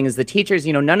interesting is the teachers,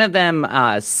 none of them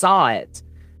saw it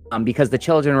because the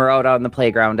children were out on the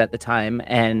playground at the time.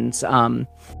 And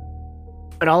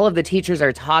but all of the teachers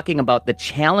are talking about the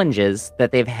challenges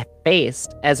that they've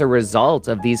faced as a result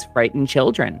of these frightened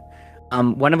children.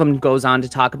 One of them goes on to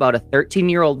talk about a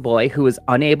 13-year-old boy who was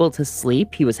unable to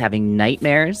sleep. He was having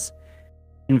nightmares.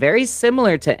 And very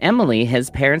similar to Emily, his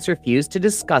parents refused to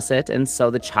discuss it, and so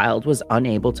the child was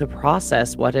unable to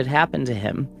process what had happened to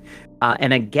him.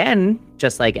 And again,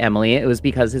 just like Emily, it was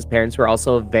because his parents were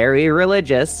also very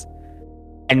religious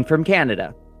and from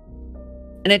Canada.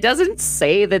 And it doesn't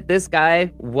say that this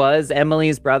guy was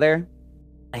Emily's brother.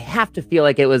 I have to feel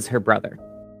like it was her brother.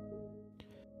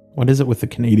 What is it with the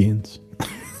Canadians?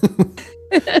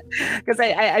 Because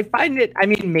I find it,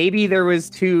 maybe there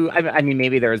was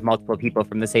maybe there was multiple people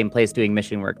from the same place doing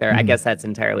mission work there. Mm-hmm. I guess that's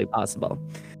entirely possible.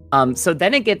 So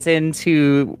then it gets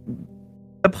into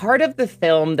the part of the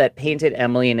film that painted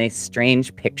Emily in a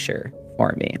strange picture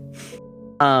for me.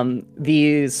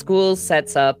 The school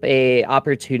sets up a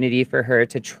opportunity for her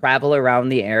to travel around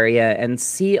the area and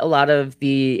see a lot of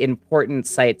the important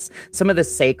sites, some of the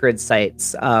sacred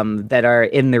sites that are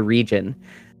in the region.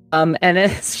 And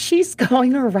as she's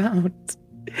going around,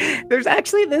 there's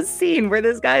actually this scene where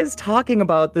this guy is talking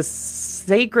about the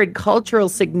sacred cultural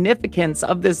significance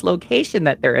of this location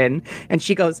that they're in. And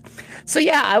she goes, so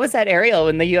yeah, I was at Ariel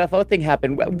when the UFO thing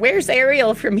happened. Where's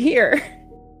Ariel from here?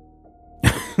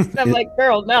 I'm like,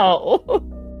 girl, no.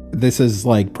 This is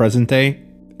like present day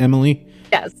Emily?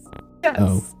 Yes.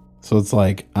 Oh, so it's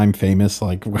like, I'm famous,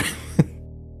 like...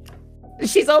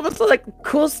 She's almost like,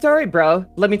 cool story, bro.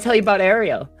 Let me tell you about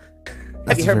Ariel.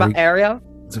 Have you heard about Ariel?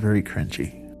 It's very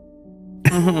cringy.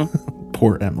 Mm-hmm.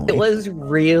 Poor Emily. It was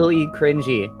really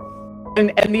cringy.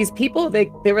 And these people, they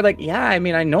were like, yeah, I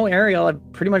know Ariel.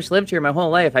 I've pretty much lived here my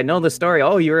whole life. I know the story.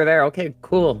 Oh, you were there. Okay,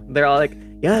 cool. They're all like,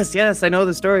 yes, I know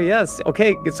the story. Yes.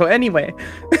 Okay, so anyway.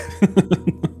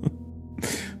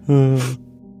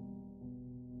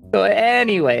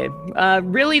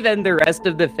 Really then the rest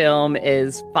of the film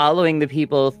is following the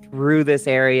people through this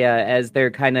area as they're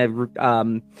kind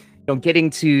of getting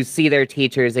to see their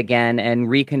teachers again and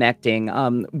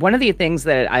reconnecting. One of the things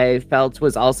that I felt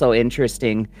was also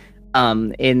interesting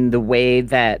in the way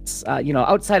that,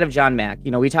 outside of John Mack,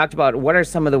 we talked about what are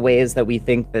some of the ways that we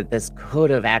think that this could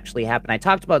have actually happened. I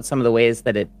talked about some of the ways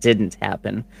that it didn't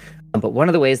happen. But one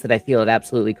of the ways that I feel it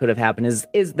absolutely could have happened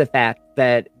is the fact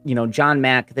that, John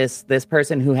Mack, this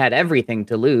person who had everything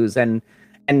to lose and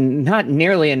not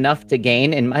nearly enough to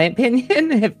gain, in my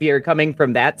opinion, if you're coming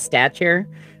from that stature,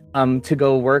 to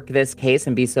go work this case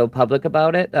and be so public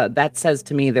about it, that says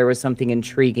to me there was something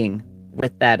intriguing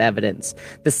with that evidence.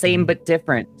 The same but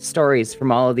different stories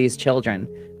from all of these children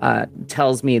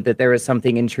tells me that there was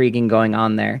something intriguing going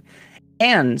on there.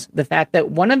 And the fact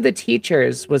that one of the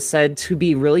teachers was said to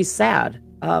be really sad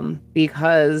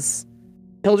because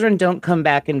children don't come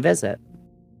back and visit.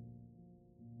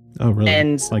 Oh, really?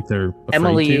 And like they're afraid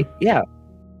Emily, to? yeah,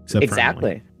 Except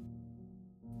exactly.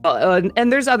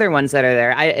 And there's other ones that are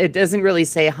there. It doesn't really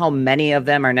say how many of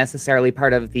them are necessarily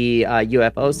part of the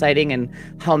UFO sighting and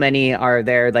how many are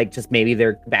there, like just maybe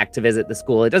they're back to visit the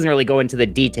school. It doesn't really go into the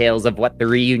details of what the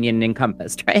reunion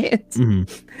encompassed, right?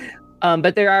 Mm-hmm.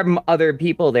 But there are other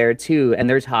people there too, and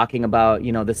they're talking about,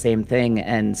 the same thing.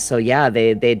 And so, yeah,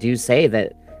 they do say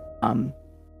that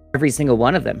every single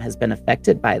one of them has been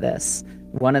affected by this.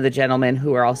 One of the gentlemen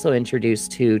who we're also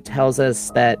introduced to tells us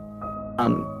that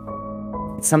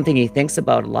it's something he thinks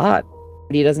about a lot,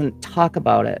 but he doesn't talk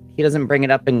about it. He doesn't bring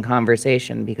it up in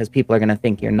conversation because people are going to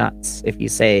think you're nuts if you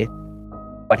say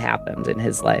what happened in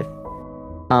his life.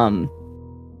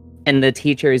 And the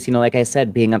teachers, like I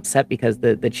said, being upset because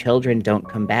the children don't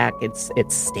come back. It's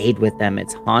stayed with them.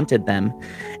 It's haunted them.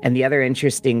 And the other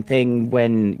interesting thing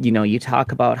when, you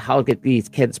talk about how these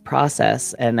kids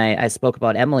process, and I spoke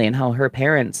about Emily and how her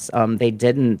parents, they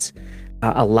didn't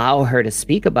allow her to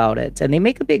speak about it. And they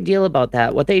make a big deal about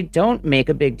that. What they don't make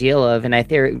a big deal of, and I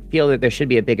feel that there should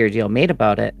be a bigger deal made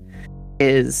about it,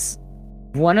 is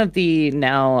one of the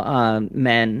now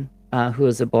men, who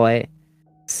is a boy,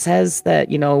 says that,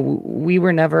 we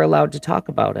were never allowed to talk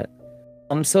about it.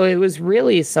 So it was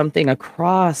really something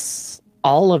across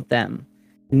all of them.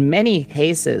 In many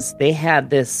cases, they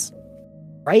had this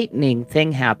frightening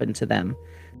thing happen to them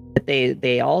that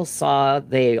they all saw.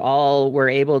 They all were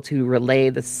able to relay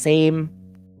the same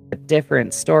but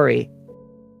different story.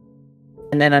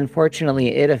 And then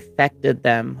unfortunately, it affected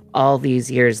them all these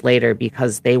years later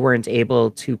because they weren't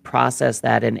able to process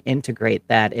that and integrate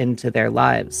that into their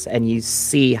lives. And you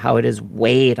see how it has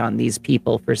weighed on these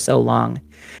people for so long.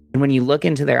 And when you look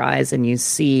into their eyes and you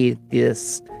see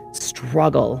this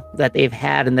struggle that they've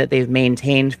had and that they've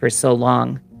maintained for so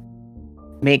long,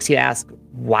 it makes you ask,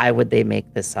 why would they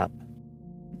make this up?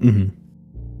 Mm-hmm.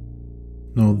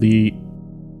 No,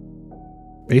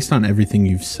 based on everything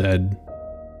you've said,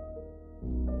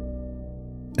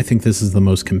 I think this is the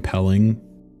most compelling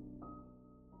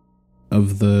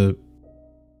of the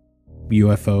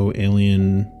UFO,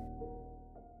 alien,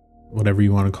 whatever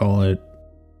you want to call it,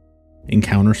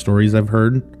 encounter stories I've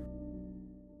heard.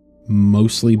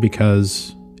 Mostly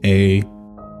because A,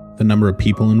 the number of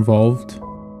people involved,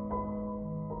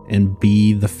 and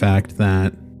B, the fact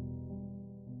that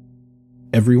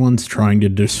everyone's trying to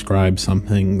describe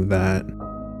something that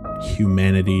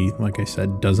humanity, like I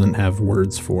said, doesn't have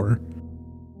words for.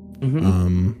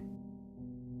 Mm-hmm.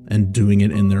 And doing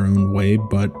it in their own way,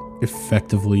 but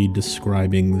effectively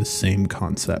describing the same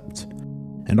concept.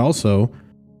 And also,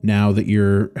 now that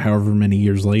you're however many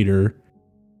years later,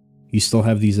 you still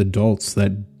have these adults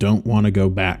that don't want to go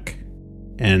back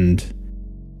and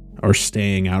are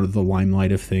staying out of the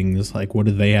limelight of things. Like, what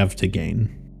do they have to gain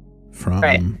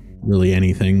from really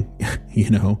anything,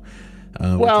 you know?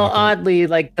 Well, oddly,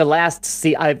 like the last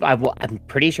scene, I'm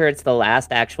pretty sure it's the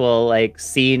last actual like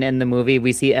scene in the movie.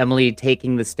 We see Emily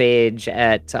taking the stage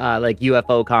at like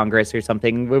UFO Congress or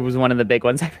something. It was one of the big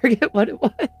ones. I forget what it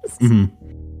was.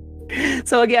 Mm-hmm.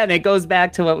 So again, it goes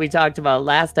back to what we talked about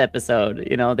last episode.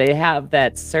 You know, they have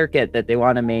that circuit that they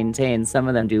want to maintain. Some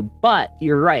of them do, but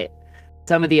you're right.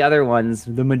 Some of the other ones,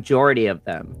 the majority of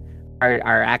them,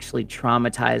 are actually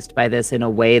traumatized by this in a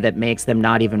way that makes them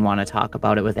not even want to talk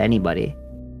about it with anybody.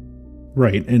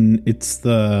 Right, and it's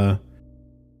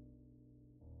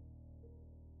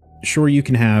sure, you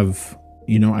can have,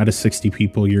 you know, out of 60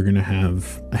 people, you're going to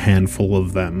have a handful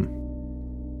of them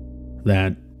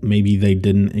that maybe they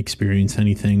didn't experience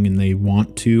anything and they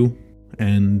want to,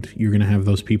 and you're going to have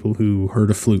those people who heard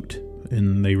a flute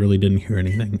and they really didn't hear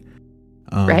anything.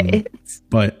 Right.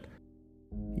 But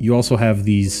you also have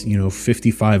these, you know,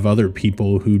 55 other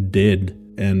people who did,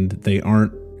 and they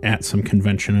aren't at some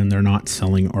convention and they're not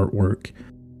selling artwork,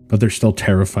 but they're still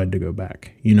terrified to go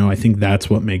back. You know, I think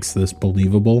that's what makes this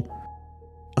believable,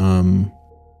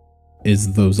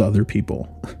 is those other people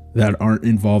that aren't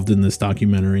involved in this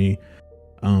documentary.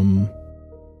 And,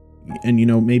 you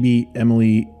know, maybe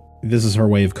Emily, this is her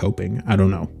way of coping. I don't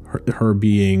know. Her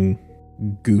being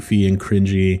goofy and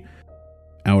cringy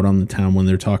out on the town when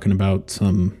they're talking about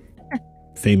some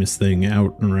famous thing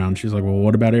out and around. She's like, well,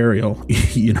 what about Ariel?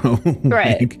 You know,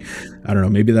 right. Like, I don't know.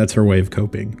 Maybe that's her way of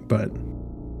coping, but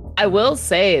I will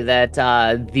say that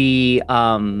her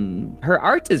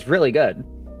art is really good.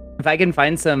 If I can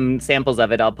find some samples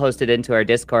of it, I'll post it into our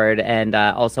Discord and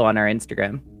also on our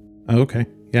Instagram. Oh, okay.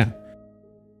 Yeah.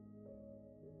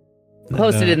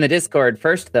 Post it in the Discord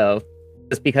first, though,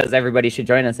 just because everybody should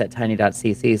join us at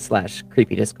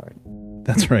tiny.cc/creepydiscord.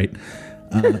 That's right.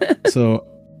 So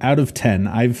out of 10,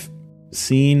 I've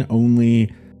seen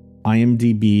only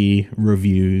IMDb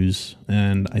reviews,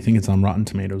 and I think it's on Rotten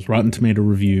Tomatoes, Rotten Tomato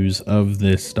reviews of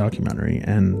this documentary.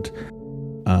 And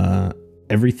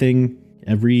every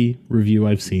review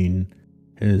I've seen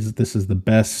is this is the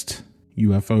best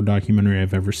UFO documentary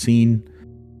I've ever seen.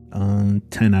 10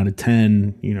 out of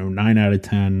 10, you know, 9 out of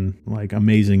 10, like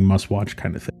amazing must-watch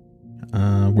kind of thing.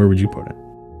 Where would you put it?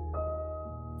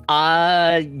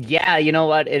 Yeah, you know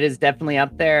what? It is definitely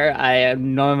up there. I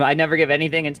never give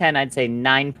anything a 10. I'd say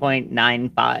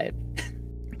 9.95.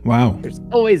 Wow. There's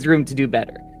always room to do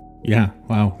better. Yeah.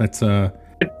 Wow. That's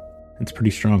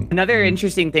pretty strong. Another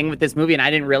interesting thing with this movie, and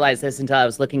I didn't realize this until I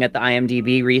was looking at the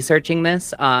IMDb researching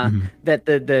this, that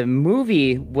the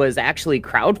movie was actually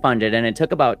crowdfunded, and it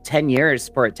took about 10 years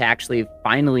for it to actually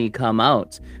finally come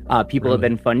out. People have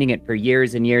been funding it for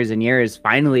years and years and years.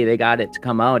 Finally, they got it to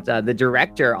come out. The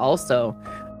director also,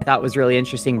 I thought was really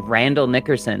interesting, Randall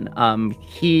Nickerson.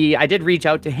 I did reach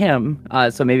out to him,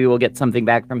 so maybe we'll get something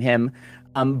back from him.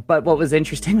 But what was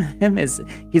interesting with him is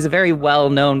he's a very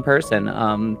well-known person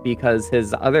because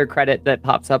his other credit that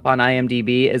pops up on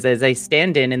IMDb is as a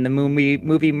stand-in in the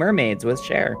movie Mermaids with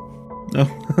Cher.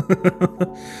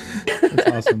 Oh, that's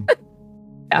awesome.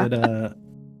 Yeah.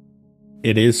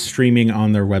 It is streaming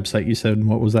on their website. You said,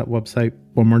 what was that website?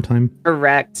 One more time.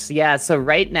 Correct. Yeah. So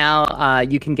right now,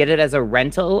 you can get it as a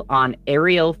rental on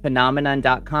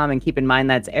arielphenomenon.com. And keep in mind,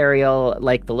 that's Ariel,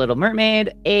 like the Little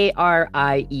Mermaid,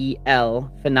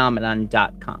 Ariel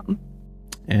phenomenon.com.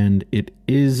 and it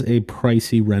is a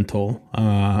pricey rental.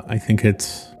 I think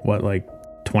it's like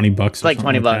 $20. It's like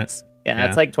 $20. Yeah,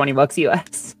 it's like $20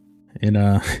 US.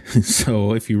 It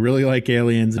so if you really like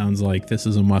Aliens, sounds like this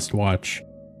is a must watch.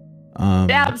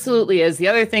 It absolutely is. The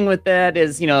other thing with that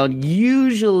is,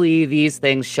 usually these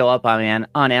things show up on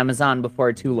Amazon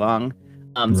before too long.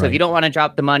 So if you don't want to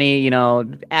drop the money,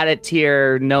 add it to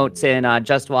your notes in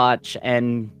Just Watch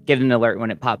and get an alert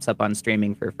when it pops up on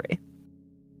streaming for free.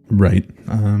 Right.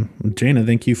 Jaina,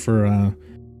 thank you for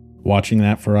watching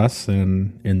that for us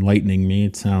and enlightening me.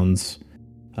 It sounds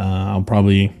I'll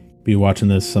probably be watching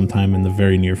this sometime in the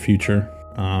very near future.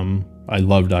 I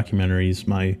love documentaries.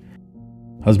 My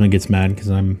husband gets mad because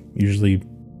I'm usually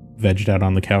vegged out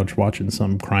on the couch watching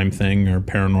some crime thing or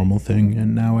paranormal thing,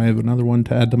 and now I have another one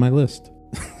to add to my list.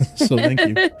 So thank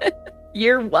you.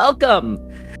 You're welcome.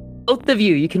 Both of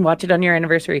you. You can watch it on your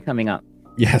anniversary coming up.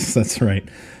 Yes, that's right.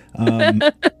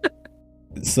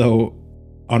 So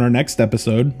on our next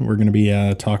episode, we're going to be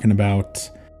talking about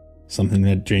something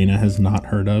that Jaina has not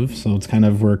heard of. So it's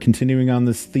we're continuing on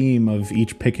this theme of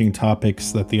each picking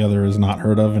topics that the other has not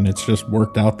heard of, and it's just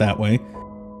worked out that way.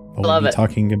 We'll be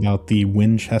talking about the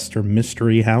Winchester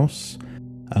Mystery House.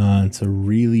 It's a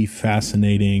really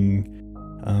fascinating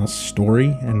story,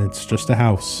 and it's just a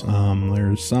house.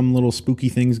 There's some little spooky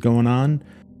things going on,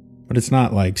 but it's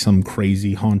not like some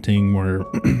crazy haunting where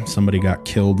somebody got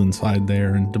killed inside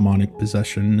there and demonic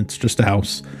possession. It's just a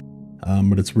house,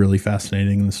 but it's really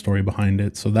fascinating, the story behind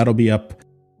it. So that'll be up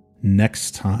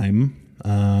next time.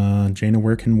 Jaina,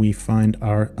 where can we find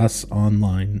us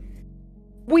online?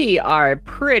 We are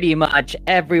pretty much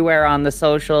everywhere on the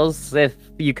socials, if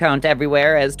you count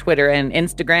everywhere as Twitter and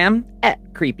Instagram, at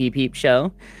Creepy Peep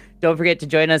Show. Don't forget to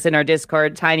join us in our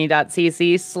Discord,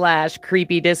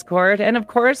 tiny.cc/creepydiscord, and of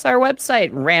course our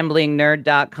website,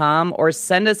 ramblingnerd.com, or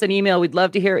send us an email. We'd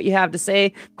love to hear what you have to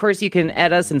say. Of course, you can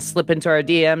add us and slip into our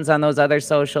DMs on those other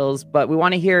socials, but we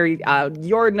want to hear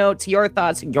your notes, your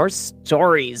thoughts, your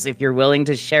stories, if you're willing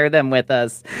to share them with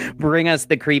us. Bring us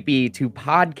the creepy to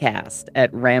podcast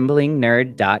at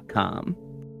ramblingnerd.com.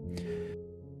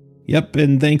 Yep,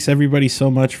 and thanks everybody so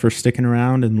much for sticking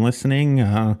around and listening.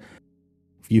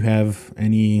 If you have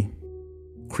any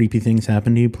creepy things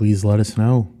happen to you, please let us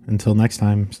know. Until next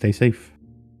time, stay safe.